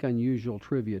unusual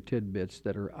trivia tidbits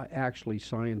that are actually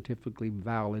scientifically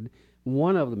valid.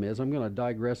 One of them is, I'm going to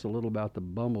digress a little about the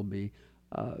bumblebee.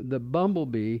 The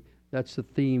bumblebee, that's the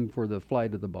theme for the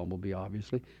Flight of the Bumblebee,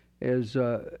 obviously, is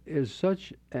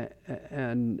such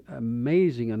an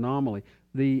amazing anomaly.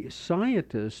 The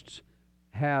scientists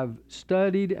have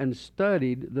studied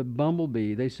the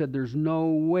bumblebee. They said there's no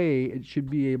way it should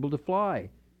be able to fly.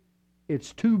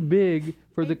 It's too big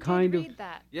for the kind of... Read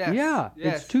that. Yes. Yeah,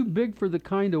 Yes. it's too big for the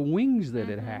kind of wings that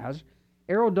it has.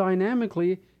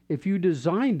 Aerodynamically, if you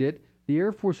designed it, the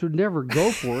Air Force would never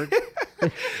go for it.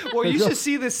 Well, you should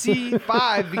see the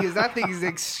C5 because that thing is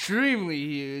extremely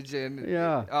huge. And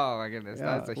Yeah. oh my goodness,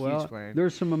 that's a huge plane.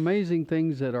 There's some amazing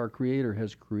things that our creator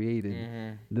has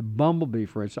created. The bumblebee,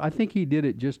 for instance, I think he did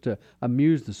it just to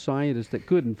amuse the scientists that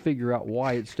couldn't figure out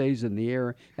why it stays in the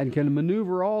air and can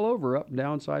maneuver all over, up and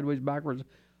down, sideways, backwards.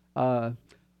 I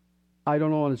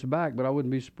don't know on its back, but I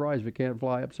wouldn't be surprised if it can't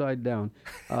fly upside down.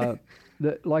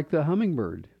 Like the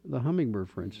hummingbird,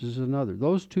 for instance, is another.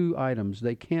 Those two items,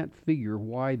 they can't figure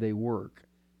why they work,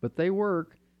 but they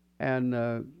work, and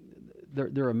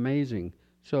they're amazing.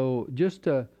 So just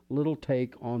a little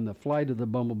take on the Flight of the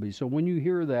Bumblebee. So when you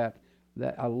hear that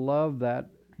I love that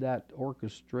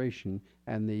orchestration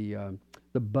and the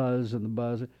buzz and the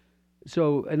buzz.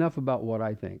 So enough about what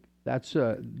I think. That's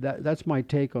my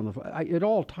take on it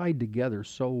all tied together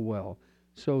so well.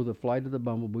 So the Flight of the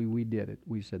Bumblebee, we did it.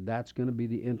 We said that's going to be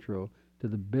the intro to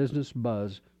the Business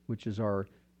Buzz, which is our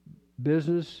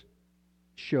business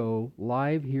show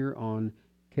live here on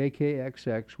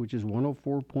KKXX, which is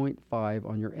 104.5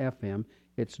 on your FM.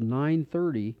 It's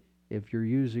 9:30 if you're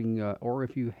using, or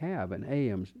if you have an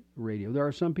AM radio. There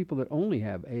are some people that only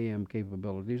have AM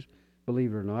capabilities,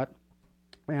 believe it or not.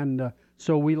 And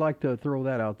so we like to throw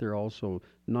that out there also,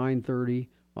 9:30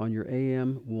 on your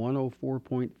AM,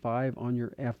 104.5 on your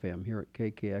FM here at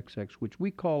KKXX, which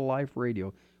we call Life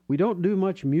Radio. We don't do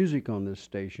much music on this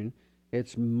station.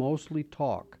 It's mostly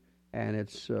talk, and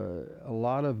it's a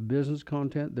lot of business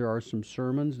content. There are some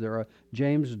sermons. There are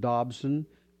James Dobson,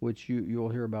 which you'll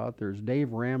hear about. There's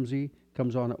Dave Ramsey,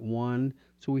 comes on at 1.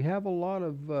 So we have a lot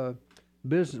of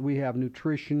business. We have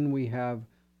nutrition. We have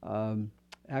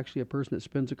actually a person that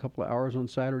spends a couple of hours on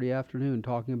Saturday afternoon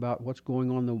talking about what's going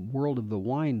on in the world of the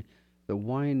wine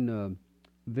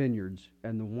vineyards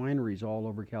and the wineries all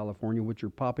over California, which are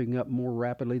popping up more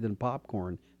rapidly than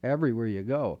popcorn everywhere you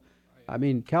go. I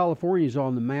mean, California's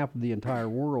on the map of the entire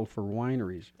world for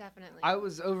wineries. Definitely. I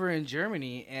was over in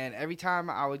Germany, and every time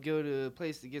I would go to a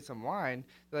place to get some wine,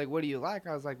 they're like, what do you like?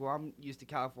 I was like, well, I'm used to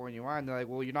California wine. They're like,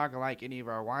 well, you're not going to like any of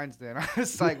our wines then. I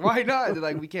was like, why not? They're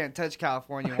like, we can't touch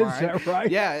California wine. Is that right?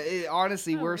 Yeah,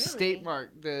 honestly, we're really? State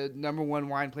Mark, the #1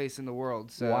 wine place in the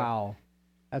world. So. Wow.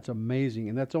 That's amazing.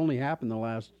 And that's only happened the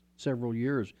last several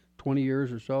years, 20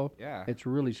 years or so. Yeah. It's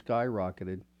really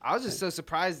skyrocketed. I was just so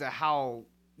surprised at how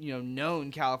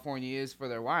known California is for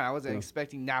their wine. I wasn't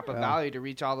expecting Napa Valley to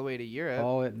reach all the way to Europe.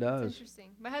 Oh, it does. That's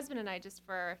interesting. My husband and I, just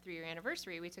for our 3-year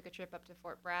anniversary, we took a trip up to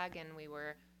Fort Bragg, and we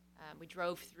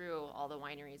drove through all the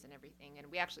wineries and everything, and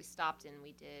we actually stopped and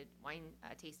we did wine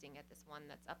tasting at this one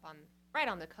that's up right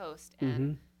on the coast,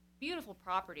 and beautiful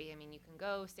property. I mean, you can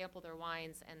go sample their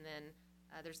wines, and then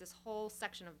there's this whole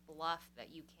section of bluff that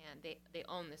they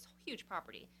own this huge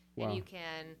property, and you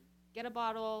can get a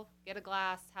bottle, get a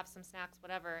glass, have some snacks,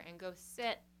 whatever, and go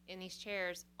sit in these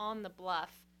chairs on the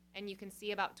bluff and you can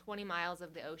see about 20 miles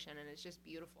of the ocean, and it's just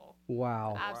beautiful.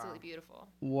 Wow. Absolutely beautiful.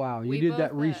 Wow, you We did both,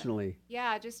 that recently.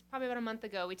 Yeah, just probably about a month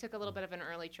ago. We took a little bit of an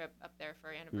early trip up there for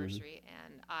our anniversary,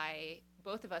 and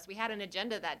both of us, we had an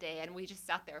agenda that day, and we just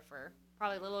sat there for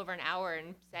probably a little over an hour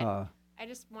and said, I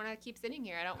just want to keep sitting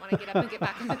here. I don't want to get up and get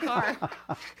back in the car.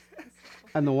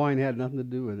 And the wine had nothing to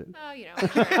do with it. Oh, you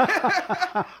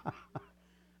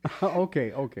know.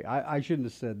 Okay. I shouldn't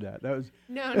have said that. That was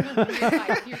No, you're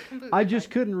fine. You're completely I just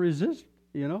fine. couldn't resist.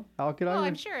 You know, how could I? Well,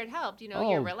 I'm sure it helped. You know, Oh.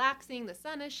 you're relaxing. The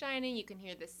sun is shining. You can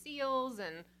hear the seals,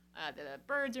 and the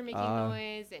birds are making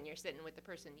noise, and you're sitting with the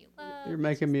person you love. You're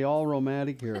making me all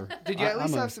romantic here. Did you at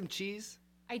least I'm have some cheese?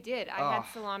 I did. I had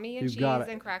salami and You've cheese got it.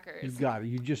 and crackers. You've got it.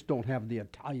 You just don't have the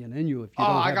Italian in you if you Oh,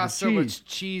 don't have I got the so cheese. much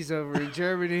cheese over in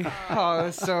Germany. Oh,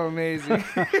 that's so amazing.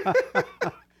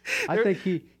 I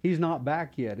think he's not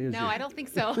back yet, is he? No, I don't think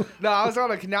so. No, I was on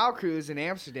a canal cruise in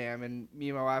Amsterdam, and me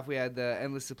and my wife, we had the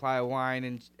endless supply of wine,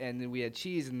 and then we had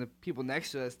cheese, and the people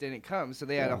next to us didn't come, so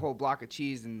they had a whole block of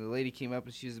cheese, and the lady came up,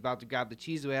 and she was about to grab the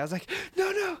cheese away. I was like,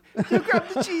 no, don't grab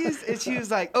the cheese. And she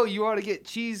was like, oh, you want to get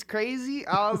cheese crazy?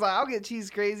 I was like, I'll get cheese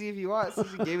crazy if you want, so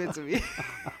she gave it to me.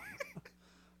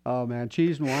 Oh man,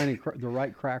 cheese and wine and the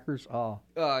right crackers. Oh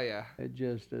yeah. It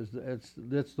just is.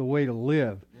 That's the way to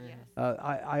live. Yes.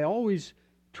 I always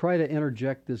try to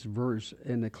interject this verse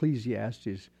in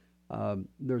Ecclesiastes.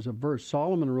 There's a verse.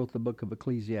 Solomon wrote the book of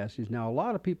Ecclesiastes. Now a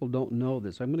lot of people don't know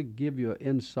this. I'm going to give you an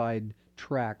inside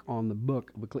track on the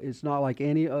book. It's not like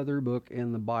any other book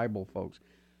in the Bible, folks.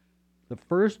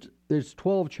 There's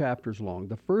 12 chapters long.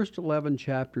 The first 11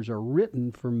 chapters are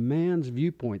written from man's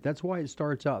viewpoint. That's why it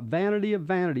starts out, vanity of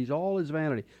vanities, all is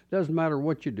vanity. Doesn't matter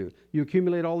what you do. You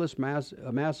accumulate all this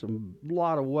massive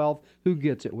lot of wealth. Who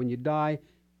gets it? When you die,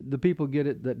 the people get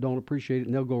it that don't appreciate it,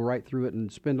 and they'll go right through it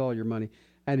and spend all your money.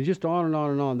 And it's just on and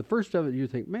on and on. The first of it, you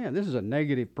think, man, this is a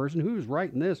negative person. Who's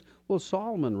writing this? Well,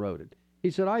 Solomon wrote it. He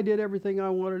said, I did everything I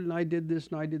wanted, and I did this,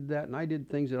 and I did that, and I did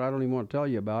things that I don't even want to tell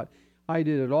you about. I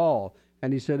did it all.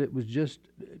 And he said it was just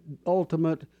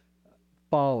ultimate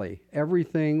folly.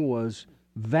 Everything was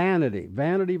vanity.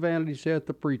 Vanity, vanity, saith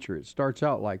the preacher. It starts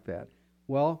out like that.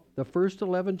 Well, the first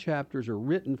 11 chapters are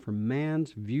written from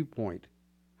man's viewpoint.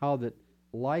 How that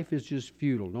life is just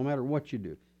futile, no matter what you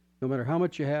do. No matter how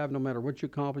much you have, no matter what you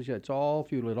accomplish, it's all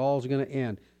futile. It all's going to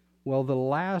end. Well, the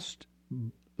last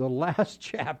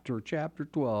chapter, chapter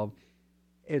 12,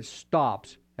 it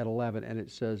stops at 11, and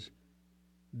it says,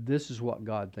 this is what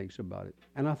God thinks about it.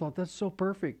 And I thought, that's so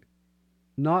perfect.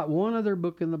 Not one other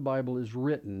book in the Bible is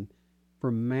written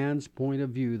from man's point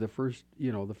of view. The first,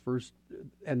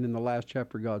 and then the last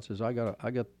chapter, God says, I got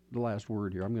the last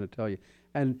word here. I'm going to tell you.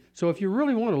 And so if you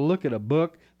really want to look at a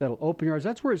book that'll open your eyes,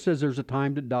 that's where it says there's a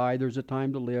time to die, there's a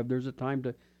time to live, there's a time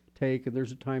to take, and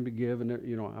there's a time to give. And,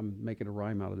 I'm making a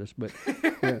rhyme out of this. But,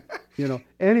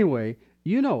 anyway,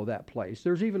 that place.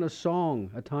 There's even a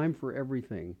song, A Time for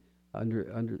Everything.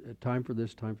 Under a time for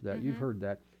this, time for that. Mm-hmm. You've heard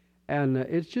that. And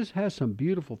it just has some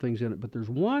beautiful things in it. But there's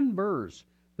one verse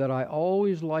that I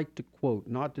always like to quote,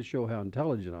 not to show how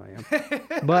intelligent I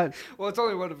am. But well, it's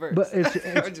only one verse. But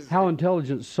it's how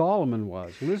intelligent Solomon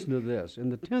was. Listen to this. In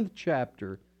the 10th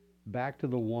chapter, back to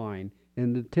the wine,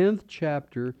 in the 10th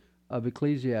chapter of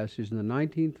Ecclesiastes, in the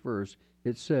 19th verse,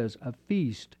 it says, a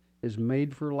feast is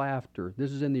made for laughter.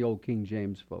 This is in the Old King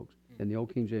James, folks, in the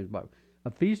Old King James Bible. A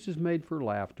feast is made for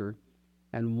laughter,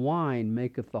 and wine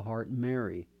maketh the heart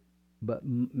merry. But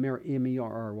merry,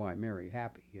 M-E-R-R-Y, merry,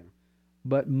 happy,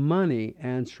 But money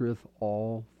answereth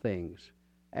all things.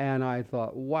 And I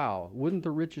thought, wow, wouldn't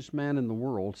the richest man in the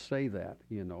world say that?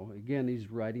 Again, he's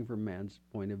writing from man's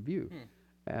point of view.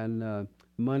 And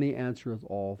money answereth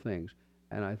all things.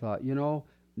 And I thought, no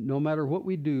matter what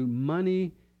we do,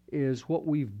 money is what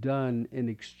we've done in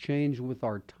exchange with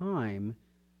our time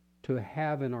to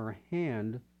have in our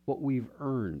hand what we've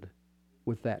earned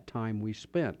with that time we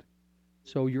spent.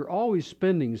 So you're always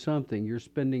spending something. You're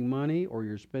spending money, or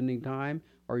you're spending time,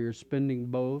 or you're spending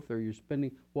both, or you're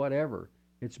spending whatever.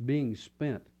 It's being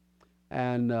spent.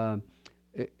 And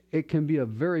it can be a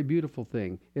very beautiful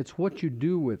thing. It's what you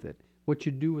do with it, what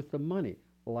you do with the money.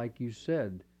 Like you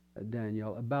said,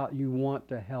 Danielle, about you want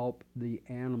to help the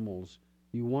animals.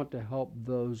 You want to help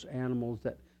those animals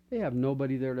that they have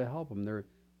nobody there to help them.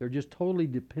 They're just totally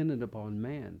dependent upon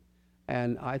man.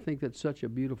 And I think that's such a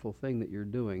beautiful thing that you're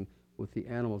doing with the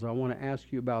animals. I want to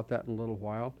ask you about that in a little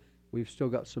while. We've still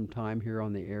got some time here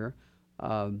on the air.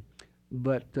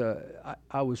 But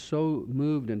I was so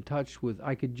moved and touched with,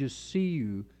 I could just see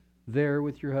you there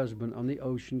with your husband on the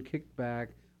ocean, kicked back,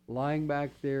 lying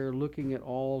back there looking at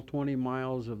all 20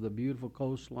 miles of the beautiful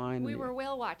coastline. We were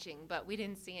whale watching, but we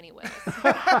didn't see any whales.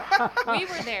 We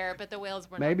were there, but the whales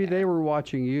were Maybe not there. they were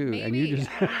watching you, Maybe. and you just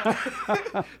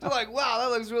They're like, wow,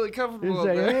 that looks really comfortable up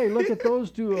say, there. hey, look at those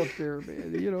two up there,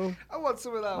 man. You know. I want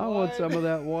some of that wine. I want some of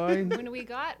that wine. When we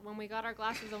got our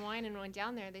glasses of wine and went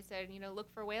down there, they said,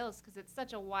 look for whales because it's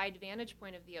such a wide vantage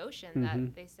point of the ocean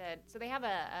that they said. So they have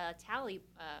a tally.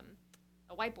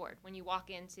 A whiteboard when you walk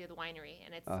into the winery,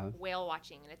 and it's whale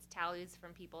watching, and it's tallies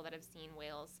from people that have seen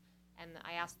whales. And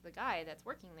I asked the guy that's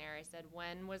working there, I said,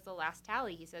 when was the last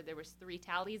tally? He said there was 3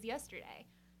 tallies yesterday.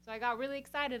 So I got really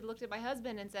excited, looked at my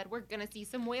husband and said, we're going to see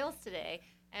some whales today.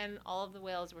 And all of the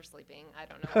whales were sleeping. I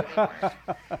don't know where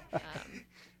they were.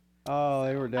 Oh,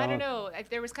 they were down. I don't know. If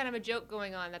there was kind of a joke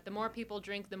going on that the more people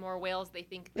drink, the more whales they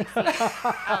think they see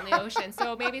out in the ocean.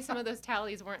 So maybe some of those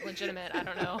tallies weren't legitimate. I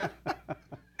don't know.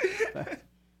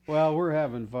 Well, we're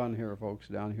having fun here, folks,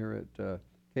 down here at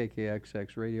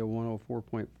KKXX Radio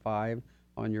 104.5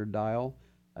 on your dial.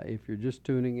 If you're just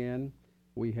tuning in,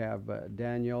 we have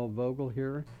Danielle Vogel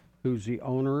here, who's the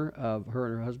owner of, her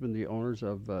and her husband, the owners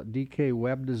of DK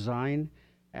Web Design,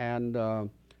 and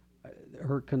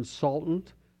her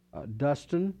consultant,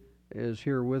 Dustin, is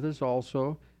here with us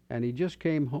also, and he just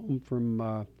came home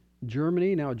from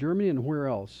Germany. Now, Germany and where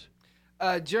else?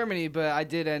 Germany, but I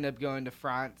did end up going to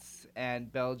France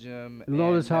and Belgium.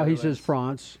 Notice and how he says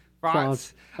France.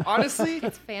 France. Honestly,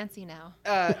 it's fancy now.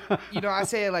 I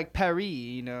say it like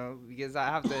Paris, because I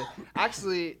have to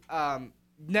actually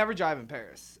never drive in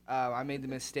Paris. I made the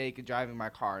mistake of driving my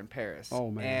car in Paris.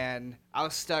 Oh, man. And I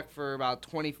was stuck for about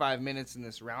 25 minutes in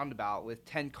this roundabout with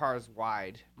 10 cars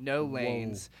wide, no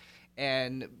lanes,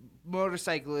 and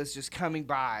motorcyclists just coming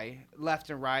by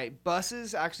left and right.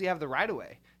 Buses actually have the right of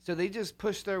way. So they just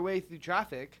push their way through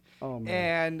traffic,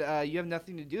 and you have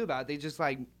nothing to do about it. They just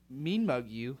mean mug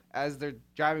you as they're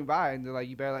driving by, and they're like,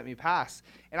 "You better let me pass."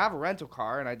 And I have a rental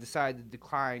car, and I decided to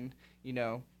decline,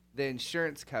 the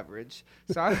insurance coverage.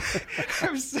 So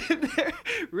I'm sitting there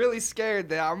really scared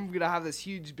that I'm gonna have this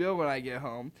huge bill when I get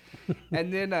home,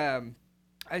 and then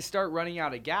I start running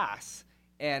out of gas,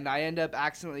 and I end up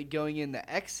accidentally going in the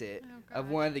exit of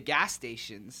one of the gas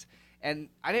stations. And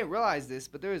I didn't realize this,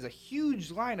 but there was a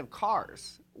huge line of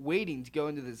cars waiting to go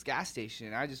into this gas station.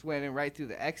 And I just went in right through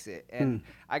the exit. And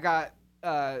I got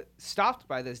stopped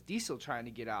by this diesel trying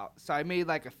to get out. So I made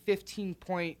like a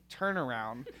 15-point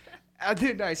turnaround. And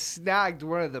then I snagged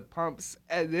one of the pumps.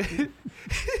 And then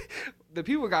the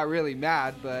people got really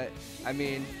mad. But, I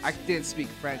didn't speak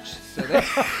French. So they...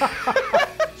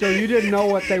 So you didn't know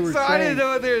what they were saying. I didn't know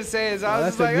what they were saying. So I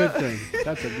was that's a good thing.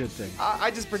 That's a good thing.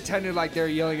 I just pretended like they were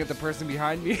yelling at the person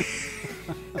behind me.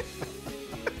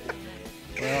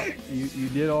 Well, you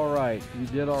did all right. You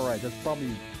did all right. That's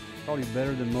probably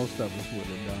better than most of us would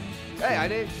have done. Hey, I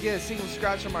didn't get a single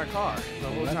scratch on my car the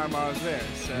whole time I was there.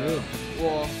 So,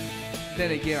 well,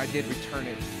 then again, I did return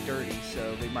it dirty,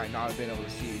 so they might not have been able to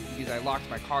see it because I locked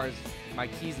my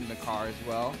keys in the car as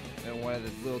well. In one of the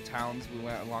little towns, we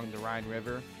went along the Rhine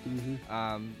River,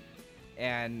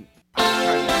 and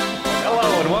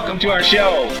hello and welcome to our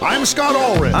show. I'm Scott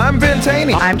Allred. I'm Ben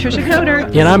Taney. I'm Trisha Coder.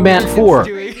 And I'm Matt Four.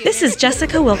 This is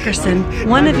Jessica Wilkerson,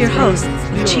 one of your hosts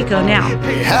of Chico Now.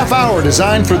 A half hour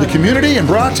designed for the community and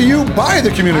brought to you by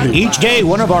the community. Each day,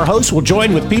 one of our hosts will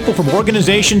join with people from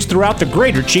organizations throughout the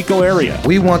greater Chico area.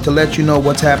 We want to let you know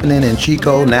what's happening in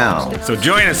Chico now. So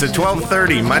join us at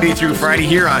 12:30 Monday through Friday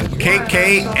here on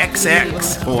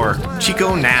KKXX for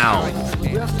Chico Now.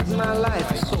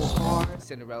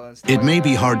 It may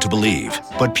be hard to believe,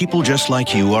 but people just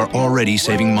like you are already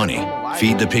saving money.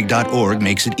 FeedThePig.org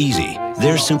makes it easy.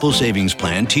 Their simple savings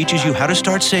plan teaches you how to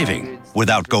start saving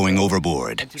without going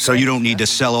overboard. So you don't need to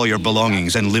sell all your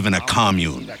belongings and live in a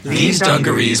commune. These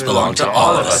dungarees belong to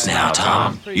all of us now,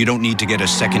 Tom. You don't need to get a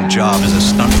second job as a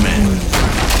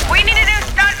stuntman. We need a new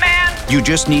stuntman! You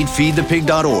just need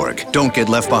FeedThePig.org. Don't get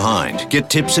left behind. Get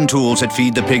tips and tools at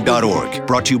FeedThePig.org.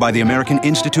 Brought to you by the American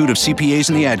Institute of CPAs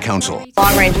and the Ad Council.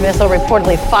 Long-range missile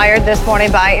reportedly fired this morning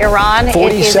by Iran.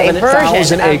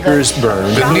 47,000 acres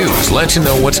burned. The news lets you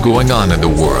know what's going on in the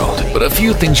world. But a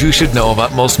few things you should know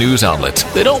about most news outlets.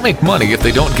 They don't make money if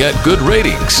they don't get good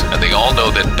ratings. And they all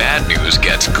know that bad news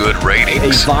gets good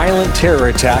ratings. A violent terror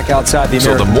attack outside the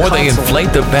American So the more they consulate.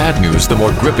 inflate the bad news, the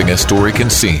more gripping a story can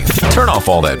seem. Turn off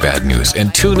all that bad news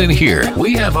and tune in here.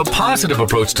 We have a positive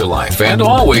approach to life and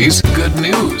always good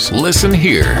news. Listen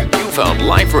here. You found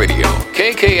Life Radio,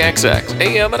 KKXX,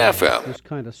 AM and FM. Just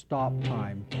kind of stop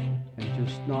time and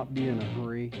just not be in a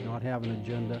hurry, not have an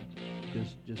agenda.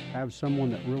 Just have someone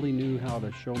that really knew how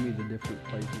to show me the different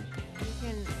places.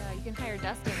 You can hire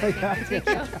Dustin, I think,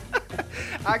 to take you.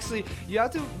 Actually, you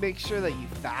have to make sure that you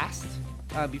fast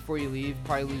before you leave.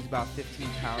 Probably lose about 15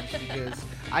 pounds because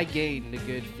I gained a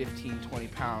good 15, 20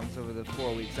 pounds over the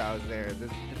 4 weeks I was there. The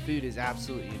food is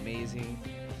absolutely amazing.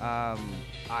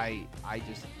 I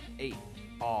just ate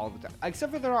all the time,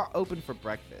 except for they're not open for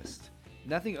breakfast.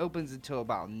 Nothing opens until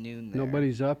about noon there.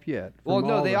 Nobody's up yet. Well,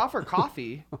 no, they offer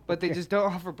coffee, but they just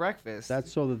don't offer breakfast.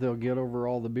 That's so that they'll get over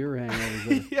all the beer hangovers.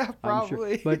 There, yeah,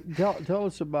 probably. Sure. But tell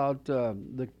us about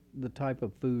the type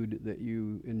of food that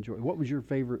you enjoy. What was your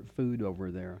favorite food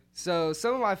over there? So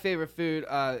some of my favorite food,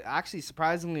 actually,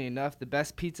 surprisingly enough, the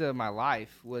best pizza of my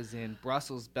life was in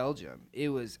Brussels, Belgium. It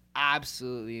was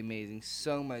absolutely amazing.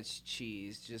 So much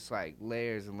cheese, just like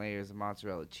layers and layers of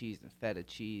mozzarella cheese and feta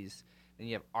cheese. And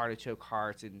you have artichoke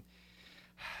hearts, and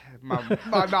my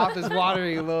mouth is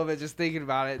watering a little bit just thinking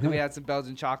about it. Then we had some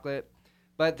Belgian chocolate.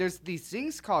 But there's these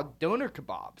things called doner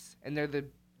kebabs, and they're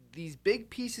these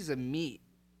big pieces of meat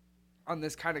on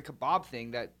this kind of kebab thing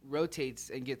that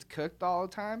rotates and gets cooked all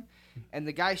the time. And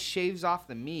the guy shaves off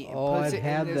the meat and puts it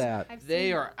in this. That.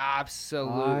 They are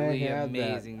absolutely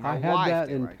amazing. I had that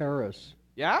in Paris.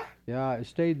 Yeah? Yeah, I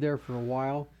stayed there for a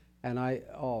while, and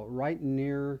right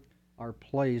near our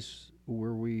place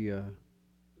where we,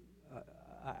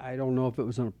 I don't know if it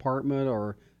was an apartment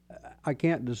or, I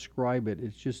can't describe it.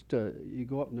 It's just, you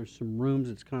go up and there's some rooms.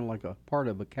 It's kind of like a part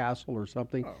of a castle or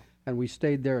something. Oh. And we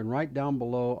stayed there, and right down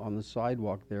below on the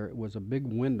sidewalk there, it was a big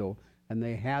window, and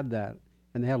they had that,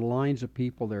 and they had lines of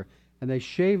people there. And they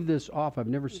shaved this off. I've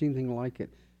never seen anything like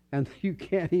it. And you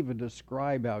can't even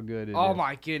describe how good it is. Oh,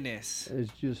 my goodness.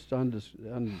 It's just,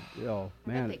 oh,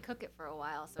 man. They cook it for a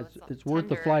while, so it's worth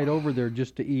the flight over there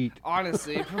just to eat.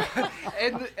 Honestly.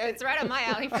 It's right up my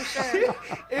alley for sure.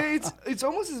 It's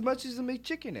almost as much as the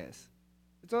McChicken is.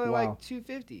 It's only like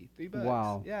 $2.50, $3.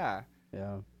 Wow. Yeah.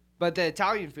 Yeah. But the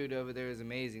Italian food over there is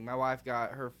amazing. My wife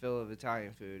got her fill of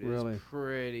Italian food. It really? was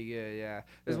pretty good, yeah.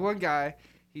 There's one guy,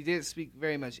 he didn't speak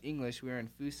very much English. We were in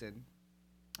Fusen.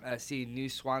 Seeing New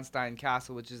Schwanstein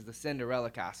Castle, which is the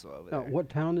Cinderella Castle over there. What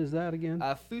town is that again?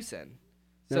 Fusen.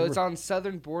 So it's on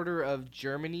southern border of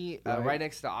Germany, right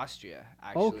next to Austria,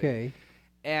 actually. Okay.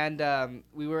 And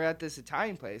we were at this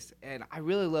Italian place, and I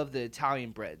really love the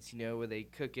Italian breads, where they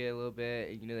cook it a little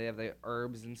bit, and, they have the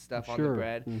herbs and stuff on the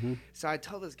bread. Mm-hmm. So I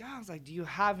told this guy, I was like, do you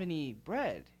have any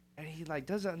bread? And he,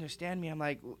 doesn't understand me. I'm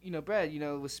like, bread,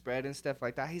 with spread and stuff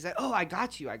like that. He's like, oh, I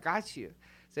got you.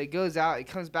 So he goes out, he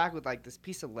comes back with this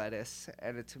piece of lettuce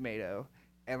and a tomato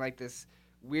and this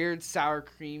weird sour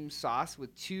cream sauce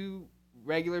with 2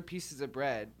 regular pieces of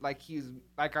bread.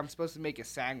 I'm supposed to make a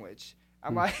sandwich.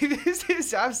 I'm like, this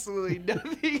is absolutely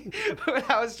nothing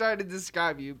what I was trying to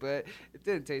describe you, but it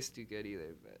didn't taste too good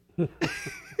either. But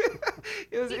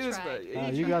it was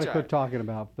fun. You got to quit talking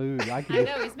about food. I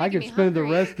could spend the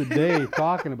rest of the day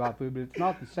talking about food, but it's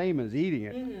not the same as eating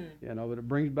it. Mm-hmm. But it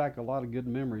brings back a lot of good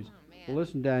memories. Well,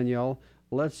 listen, Danielle,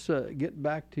 let's get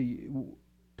back to you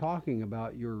talking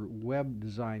about your web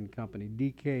design company,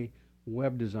 DK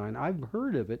Web Design. I've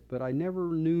heard of it, but I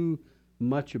never knew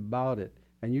much about it.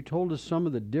 And you told us some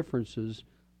of the differences,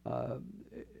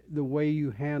 the way you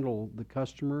handle the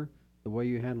customer, the way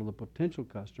you handle the potential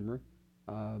customer.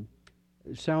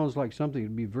 It sounds like something that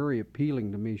would be very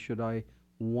appealing to me should I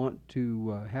want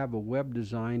to have a web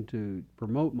design to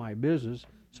promote my business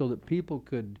so that people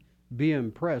could be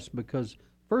impressed, because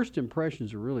first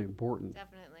impressions are really important.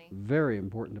 Definitely. Very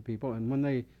important to people. And when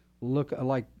they look,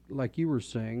 like you were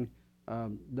saying,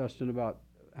 Dustin, about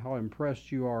how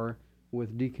impressed you are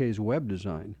with DK's web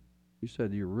design. You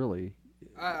said you're really...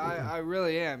 I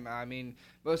really am. I mean,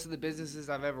 most of the businesses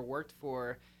I've ever worked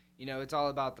for, it's all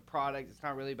about the product. It's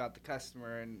not really about the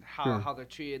customer and how they're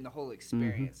treated in the whole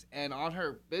experience. Mm-hmm. And on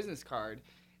her business card,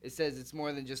 it says it's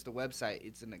more than just a website.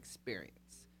 It's an experience.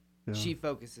 Yeah. She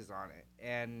focuses on it.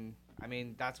 And, I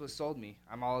mean, that's what sold me.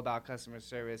 I'm all about customer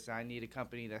service, and I need a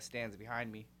company that stands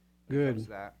behind me when it comes to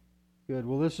that. Good.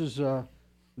 Well, this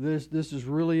is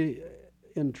really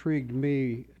intrigued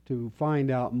me to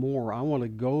find out more. I want to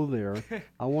go there.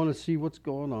 I want to see what's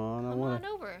going on. Come on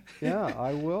over. Yeah,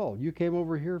 I will. You came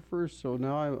over here first, so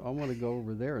now I want to go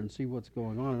over there and see what's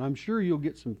going on. And I'm sure you'll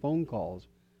get some phone calls.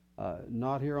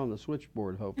 Not here on the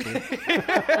switchboard, hopefully.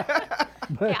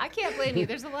 Yeah, I can't blame you.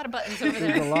 There's a lot of buttons over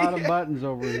there. There's a lot of buttons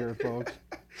over here, folks.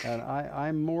 And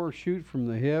I'm more shoot from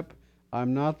the hip.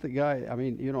 I'm not the guy. I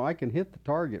mean, I can hit the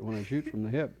target when I shoot from the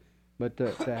hip. But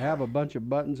to have a bunch of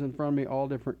buttons in front of me, all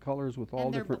different colors with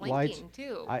all different lights.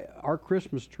 Too. Our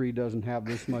Christmas tree doesn't have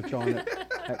this much on it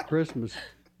at Christmas.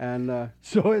 And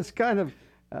so it's kind of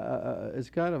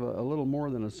a little more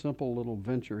than a simple little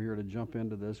venture here to jump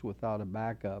into this without a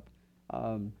backup.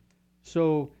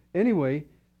 So anyway,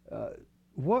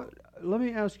 Let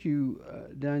me ask you,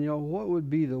 Danielle, what would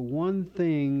be the one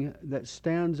thing that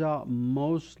stands out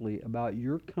mostly about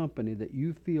your company that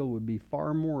you feel would be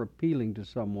far more appealing to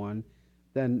someone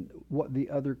than what the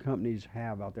other companies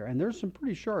have out there? And there's some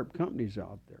pretty sharp companies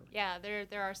out there. Yeah,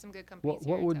 there are some good companies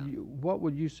What here would in town. what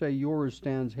would you say yours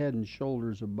stands head and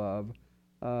shoulders above?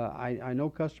 I know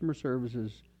customer service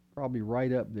is probably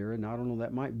right up there, and I don't know,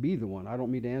 that might be the one. I don't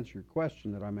mean to answer your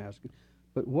question that I'm asking,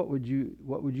 but what would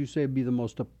you say would be the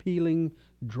most appealing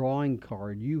drawing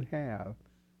card you have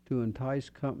to entice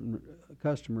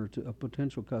a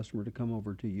potential customer to come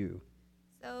over to you?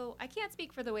 So I can't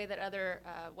speak for the way that other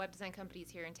web design companies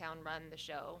here in town run the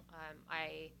show.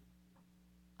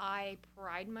 I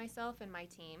pride myself in my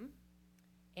team,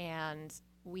 and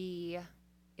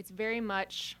it's very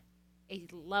much a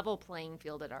level playing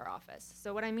field at our office.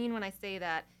 So what I mean when I say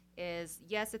that is,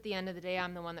 yes, at the end of the day,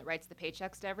 I'm the one that writes the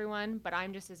paychecks to everyone, but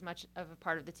I'm just as much of a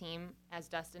part of the team as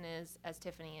Dustin is, as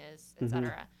Tiffany is, et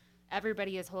cetera.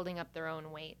 Everybody is holding up their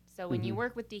own weight. So when you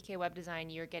work with DK Web Design,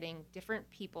 you're getting different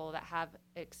people that have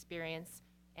experience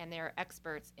and they're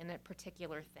experts in a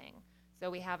particular thing. So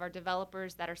we have our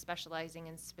developers that are specializing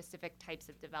in specific types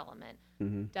of development.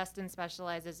 Dustin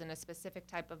specializes in a specific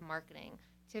type of marketing.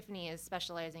 Tiffany is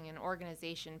specializing in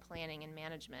organization, planning, and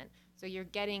management. So you're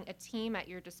getting a team at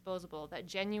your disposal that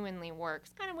genuinely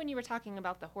works. Kind of when you were talking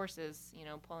about the horses,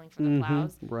 pulling for the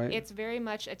plows. Right. It's very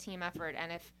much a team effort.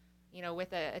 And if,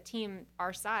 with a team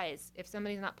our size, if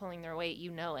somebody's not pulling their weight,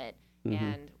 you know it.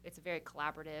 And it's very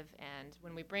collaborative. And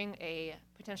when we bring a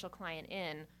potential client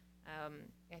in,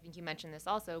 I think you mentioned this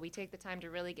also, we take the time to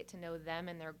really get to know them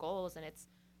and their goals. And it's,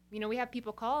 we have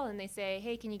people call and they say,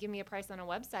 hey, can you give me a price on a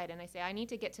website? And I say, I need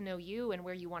to get to know you and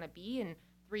where you want to be in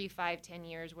 3, 5, 10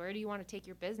 years. Where do you want to take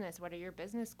your business? What are your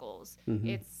business goals?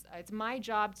 It's my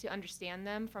job to understand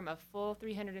them from a full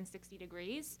 360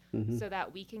 degrees so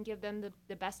that we can give them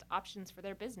the best options for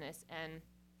their business. And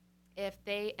if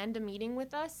they end a meeting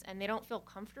with us and they don't feel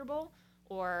comfortable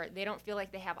or they don't feel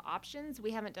like they have options,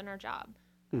 we haven't done our job.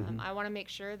 I want to make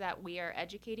sure that we are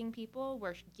educating people,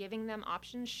 we're giving them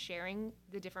options, sharing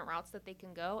the different routes that they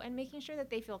can go, and making sure that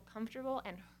they feel comfortable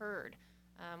and heard.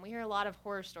 We hear a lot of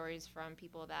horror stories from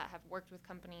people that have worked with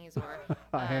companies or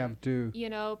I have too.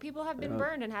 People have been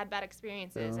burned and had bad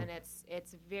experiences, and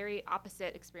it's very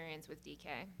opposite experience with DK.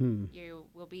 You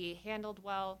will be handled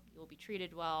well, you will be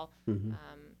treated well.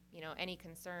 Any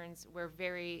concerns, we're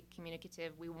very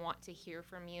communicative. We want to hear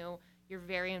from you. You're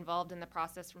very involved in the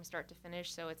process from start to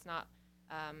finish, so it's not,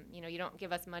 you don't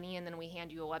give us money and then we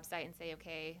hand you a website and say,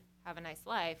 okay, have a nice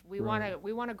life. We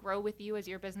want to grow with you as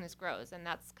your business grows, and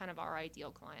that's kind of our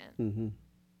ideal client.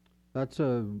 That's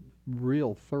a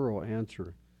real thorough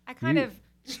answer. I kind of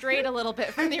strayed a little bit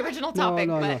from the original topic,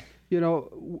 but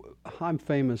no. I'm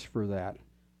famous for that.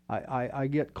 I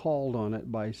get called on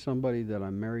it by somebody that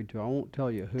I'm married to. I won't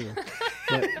tell you who.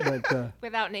 but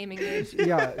without naming names.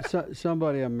 Yeah,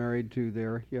 somebody I'm married to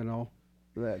there,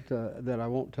 that I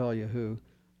won't tell you who.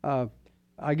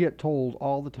 I get told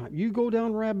all the time, you go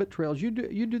down rabbit trails, you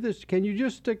do this, can you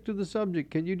just stick to the subject?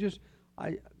 Can you just,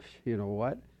 you know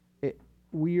what?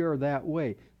 We are that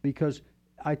way because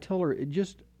I tell her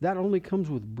that only comes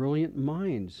with brilliant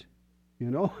minds,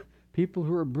 People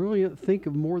who are brilliant think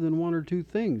of more than one or two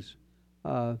things.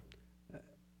 I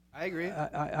agree.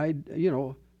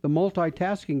 The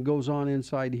multitasking goes on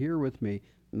inside here with me.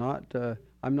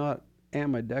 I'm not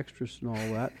ambidextrous and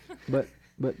all that, but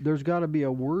there's got to be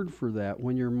a word for that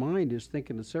when your mind is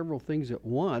thinking of several things at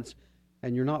once,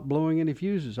 and you're not blowing any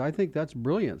fuses. I think that's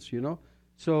brilliance,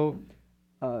 So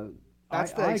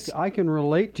I can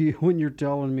relate to you when you're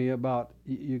telling me about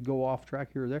you go off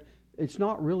track here or there. It's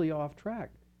not really off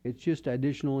track. It's just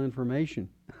additional information.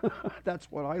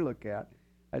 That's what I look at,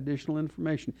 additional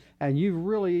information. And you've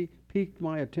really piqued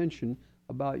my attention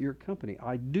about your company.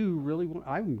 I do really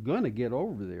I'm going to get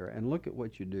over there and look at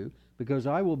what you do because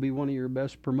I will be one of your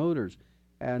best promoters.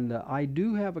 And I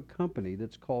do have a company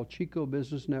that's called Chico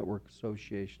Business Network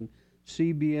Association,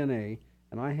 CBNA,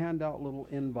 and I hand out little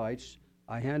invites.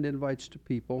 I hand invites to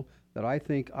people that I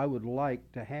think I would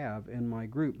like to have in my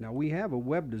group. Now, we have a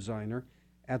web designer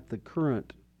at the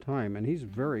current time, and he's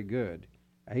very good.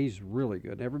 He's really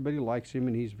good. Everybody likes him,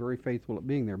 and he's very faithful at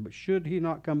being there. But should he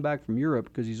not come back from Europe,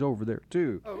 because he's over there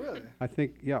too? Oh, really? I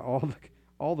think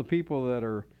all the people that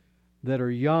are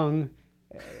young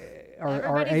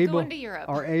are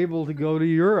able to go to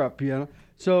Europe.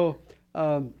 So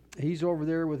he's over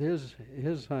there with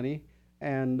his honey,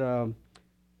 and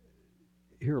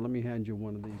here, let me hand you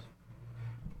one of these.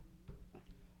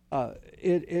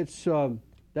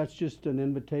 That's just an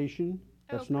invitation.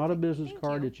 That's not a business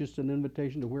card. It's just an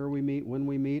invitation to where we meet, when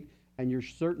we meet, and you're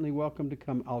certainly welcome to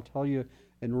come. I'll tell you,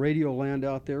 in Radio Land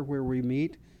out there where we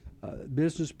meet,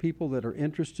 business people that are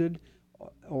interested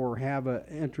or have an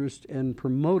interest in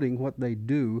promoting what they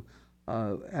do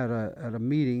at a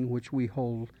meeting which we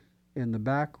hold in the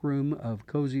back room of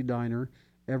Cozy Diner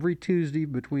every Tuesday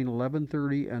between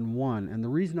 11:30 and 1. And the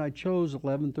reason I chose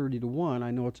 11:30 to 1, I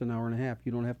know it's an hour and a half.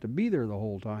 You don't have to be there the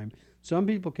whole time. Some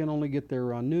people can only get there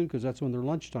around noon because that's when their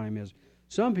lunchtime is.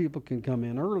 Some people can come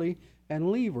in early and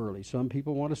leave early. Some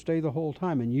people want to stay the whole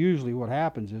time. And usually what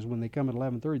happens is when they come at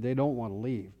 11:30, they don't want to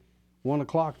leave. 1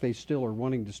 o'clock, they still are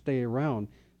wanting to stay around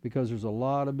because there's a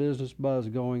lot of business buzz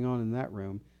going on in that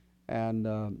room. And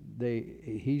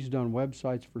he's done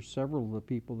websites for several of the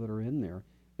people that are in there.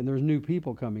 And there's new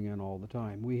people coming in all the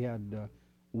time. We had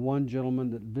one gentleman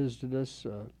that visited us,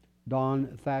 Don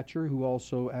Thatcher, who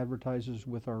also advertises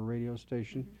with our radio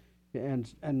station.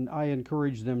 And I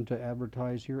encourage them to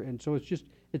advertise here. And so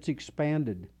it's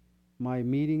expanded. My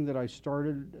meeting that I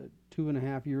started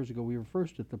 2.5 years ago, we were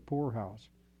first at the Poorhouse.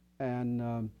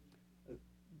 And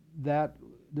that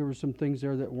there were some things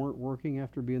there that weren't working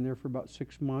after being there for about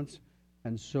 6 months.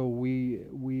 And so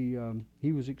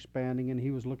he was expanding and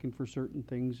he was looking for certain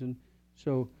things. And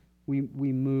so we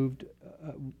moved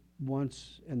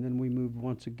once and then we moved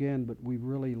once again, but we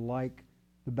really like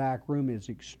the back room. Is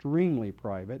extremely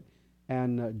private.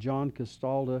 And John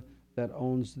Castalda, that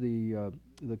owns the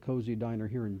Cozy Diner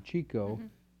here in Chico,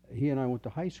 he and I went to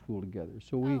high school together.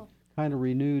 So we kind of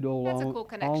renewed old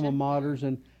alma maters.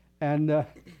 And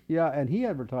he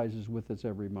advertises with us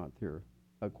every month here,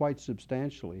 quite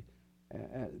substantially.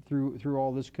 Through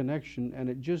all this connection, and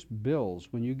it just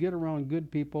builds. When you get around good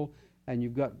people and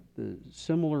you've got the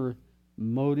similar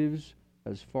motives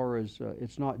as far as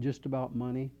it's not just about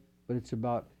money, but it's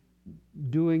about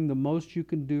doing the most you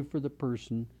can do for the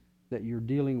person that you're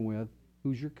dealing with,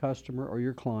 who's your customer or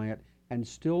your client, and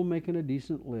still making a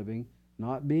decent living,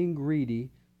 not being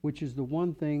greedy, which is the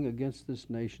one thing against this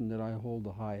nation that I hold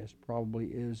the highest, probably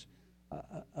is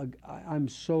I'm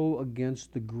so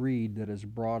against the greed that has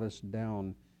brought us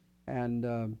down, and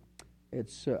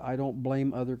I don't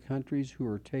blame other countries who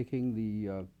are taking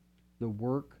the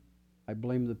work. I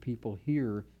blame the people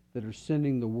here that are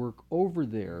sending the work over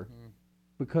there,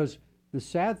 because the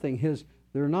sad thing is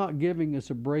they're not giving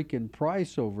us a break in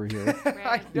price over here.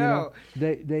 I know.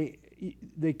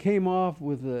 They came off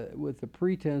with the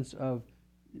pretense of,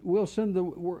 we'll send the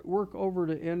work over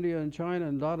to India and China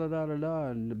and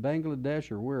and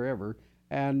Bangladesh or wherever,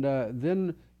 and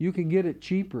then you can get it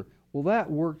cheaper. Well,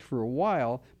 that worked for a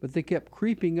while, but they kept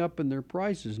creeping up in their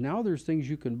prices. Now there's things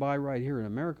you can buy right here in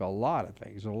America, a lot of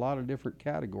things, a lot of different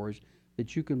categories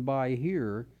that you can buy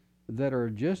here that are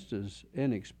just as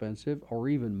inexpensive or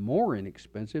even more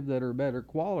inexpensive, that are better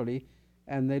quality,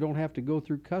 and they don't have to go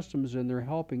through customs, and they're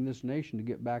helping this nation to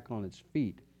get back on its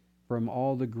feet from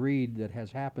all the greed that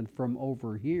has happened from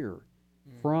over here.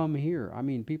 From here. I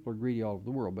mean, people are greedy all over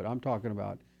the world, but I'm talking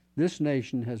about this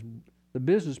nation the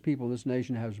business people of this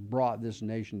nation has brought this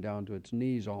nation down to its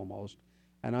knees almost.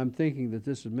 And I'm thinking that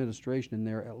this administration in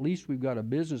there, at least we've got a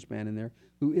businessman in there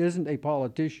who isn't a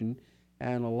politician,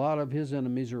 and a lot of his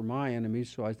enemies are my enemies,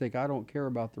 so I think I don't care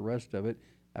about the rest of it.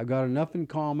 I've got enough in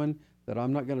common that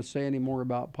I'm not going to say any more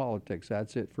about politics.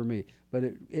 That's it for me. But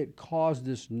it caused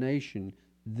this nation,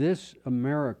 this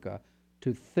America,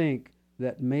 to think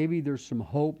that maybe there's some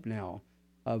hope now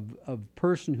of a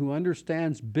person who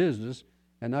understands business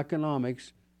and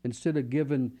economics, instead of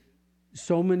giving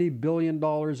so many $1 billion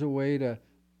away to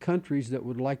countries that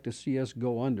would like to see us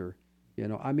go under.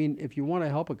 I mean, if you want to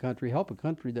help a country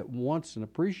that wants and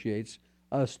appreciates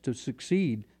us to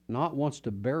succeed, not wants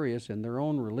to bury us in their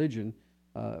own religion.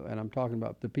 And I'm talking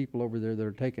about the people over there that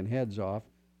are taking heads off,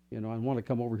 and want to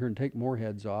come over here and take more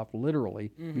heads off,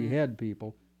 literally behead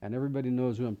people, and everybody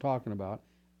knows who I'm talking about.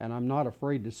 And I'm not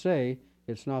afraid to say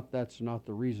that's not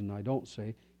the reason I don't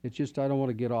say. It's just I don't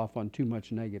want to get off on too much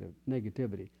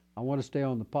negativity. I want to stay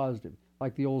on the positive.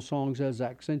 Like the old song says,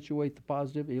 accentuate the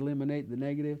positive, eliminate the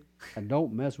negative, and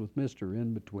don't mess with Mr.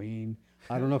 In Between.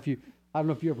 I don't know if you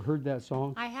ever heard that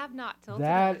song. I have not till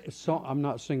that song. I'm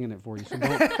not singing it for you, so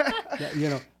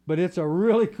don't, but it's a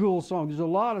really cool song. There's a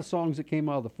lot of songs that came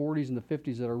out of the 40s and the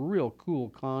 50s that are real cool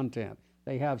content.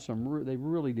 They have they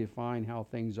really define how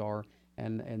things are,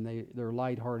 and they're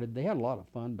lighthearted. They had a lot of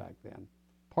fun back then.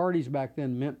 Parties back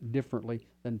then meant differently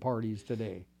than parties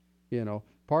today.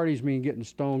 Parties mean getting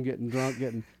stoned, getting drunk,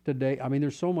 getting today. I mean,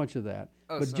 there's so much of that.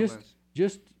 But so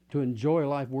just to enjoy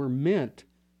life, we're meant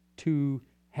to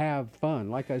have fun.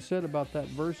 Like I said about that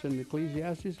verse in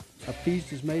Ecclesiastes, a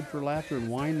feast is made for laughter and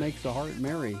wine makes the heart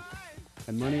merry.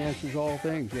 and money answers all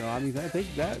things. I mean, I think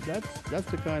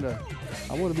that's the kind of,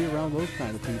 I want to be around those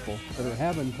kind of people that are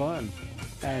having fun.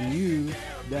 And you,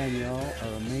 Danielle,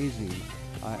 are amazing.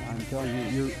 I'm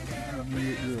telling you,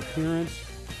 your appearance,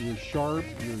 you're sharp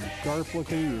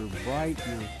looking, you're bright,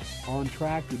 you're on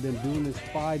track. You've been doing this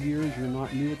 5 years. You're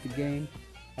not new at the game.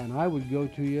 And I would go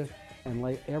to you and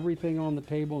lay everything on the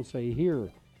table and say, here,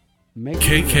 make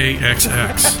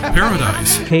KKXX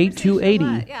Paradise,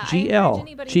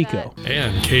 K280GL Chico,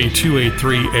 and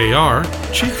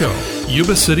K283AR Chico,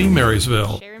 Yuba City,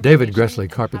 Marysville. David Gressley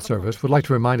Carpet Service would like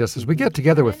to remind us as we get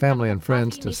together with family and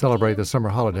friends to celebrate the summer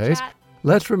holidays,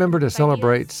 let's remember to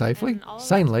celebrate safely,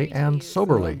 sanely, and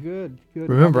soberly.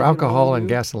 Remember, alcohol and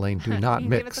gasoline do not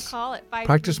mix.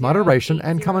 Practice moderation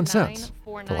and common sense.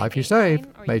 The life you save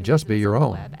may just be your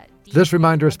own. This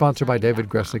reminder is sponsored by David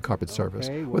Gressley Carpet Service,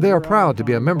 where they are proud to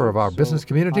be a member of our business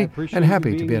community and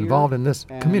happy to be involved in this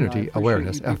community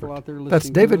awareness effort. That's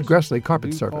David Gressley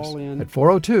Carpet Service at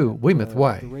 402 Weymouth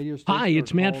Way. Hi,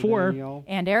 it's Matt Forer.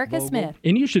 And Erica Smith.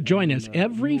 And you should join us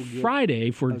every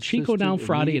Friday for Chico Now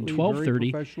Friday at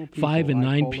 12:30, 5 and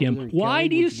 9 p.m. Why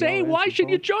do you say, why should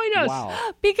you join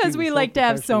us? Because we like to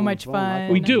have so much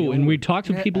fun. We do, and we talk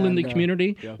to people in the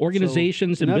community,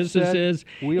 organizations and businesses,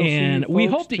 and we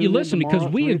hope that you listen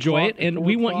because we enjoy it, and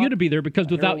we want you to be there because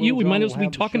without you, we might as well be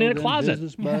talking in a closet.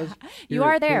 You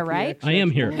are there, right? I am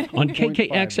here on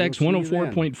KKXX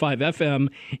 104.5 FM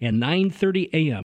and 9:30 a.m.